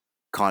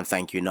 can't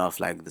thank you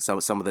enough. Like,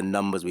 some of the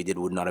numbers we did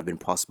would not have been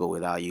possible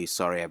without you.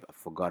 Sorry, I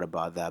forgot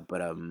about that,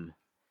 but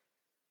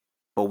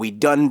we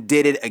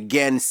did it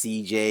again,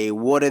 CJ.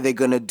 What are they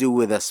going to do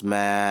with us,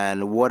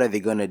 man? What are they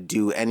going to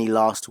do? Any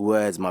last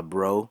words, my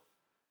bro?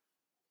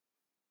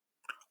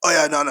 Oh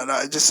yeah, no.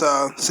 Just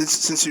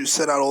since you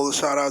set out all the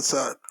shout outs,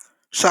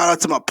 shout out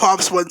to my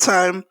pops one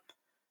time.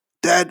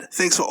 Dad,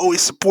 thanks for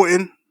always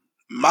supporting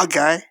my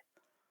guy.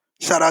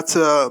 Shout out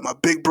to my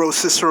big bro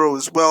Cicero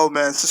as well,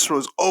 man.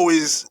 Cicero's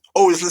always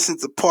listening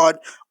to the pod,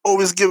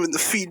 always giving the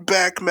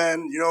feedback,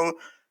 man.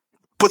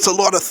 Puts a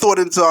lot of thought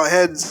into our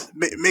heads,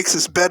 makes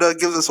us better,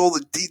 gives us all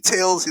the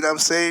details. You know what I'm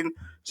saying?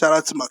 Shout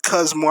out to my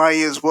cousin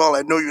Mwai as well.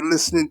 I know you're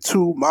listening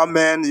too, my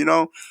man.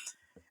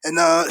 And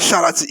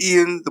shout out to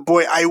Ian, the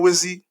boy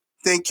Iwizzy.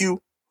 Thank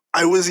you.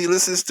 Iwizzy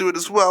listens to it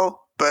as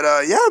well. But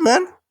yeah,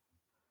 man.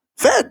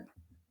 Fed.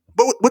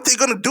 But what they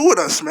gonna do with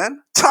us,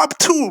 man? Top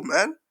 2,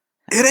 man.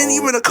 It ain't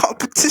even a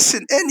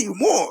competition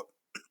anymore.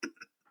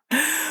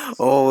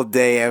 All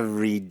day,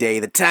 every day.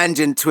 The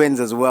Tangent Twins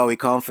as well. We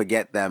can't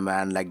forget them,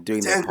 man. Like doing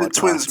the Tangent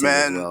Twins,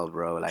 man. As well,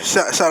 bro. Like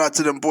shout out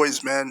to them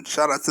boys, man.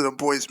 Shout out to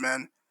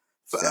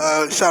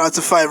Shout out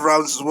to 5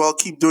 Rounds as well.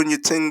 Keep doing your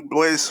thing,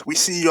 boys. We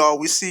see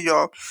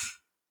y'all.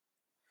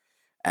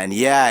 And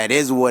yeah, it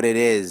is what it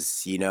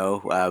is,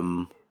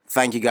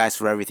 Thank you guys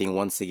for everything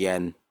once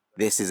again.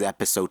 This is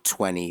episode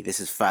 20. This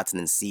is Fatten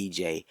and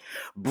CJ.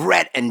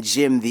 Brett and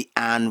Jim the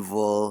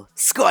Anvil.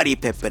 Scottie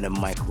Pippen and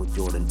Michael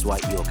Jordan.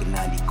 Dwight York and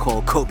Andy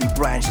Cole. Kobe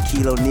Bryant,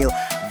 Shaquille O'Neal.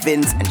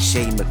 Vince and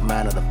Shane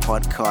McMahon of the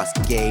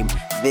podcast game.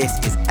 This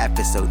is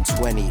episode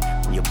 20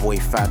 from your boy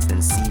Fatten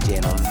and CJ.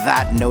 And on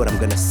that note, I'm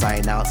going to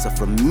sign out. So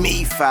from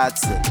me,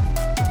 Fatten,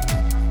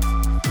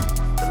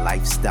 the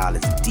lifestyle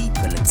is deep.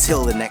 And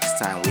until the next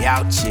time, we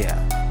out here.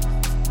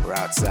 We're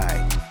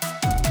outside.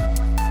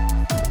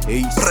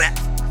 Peace.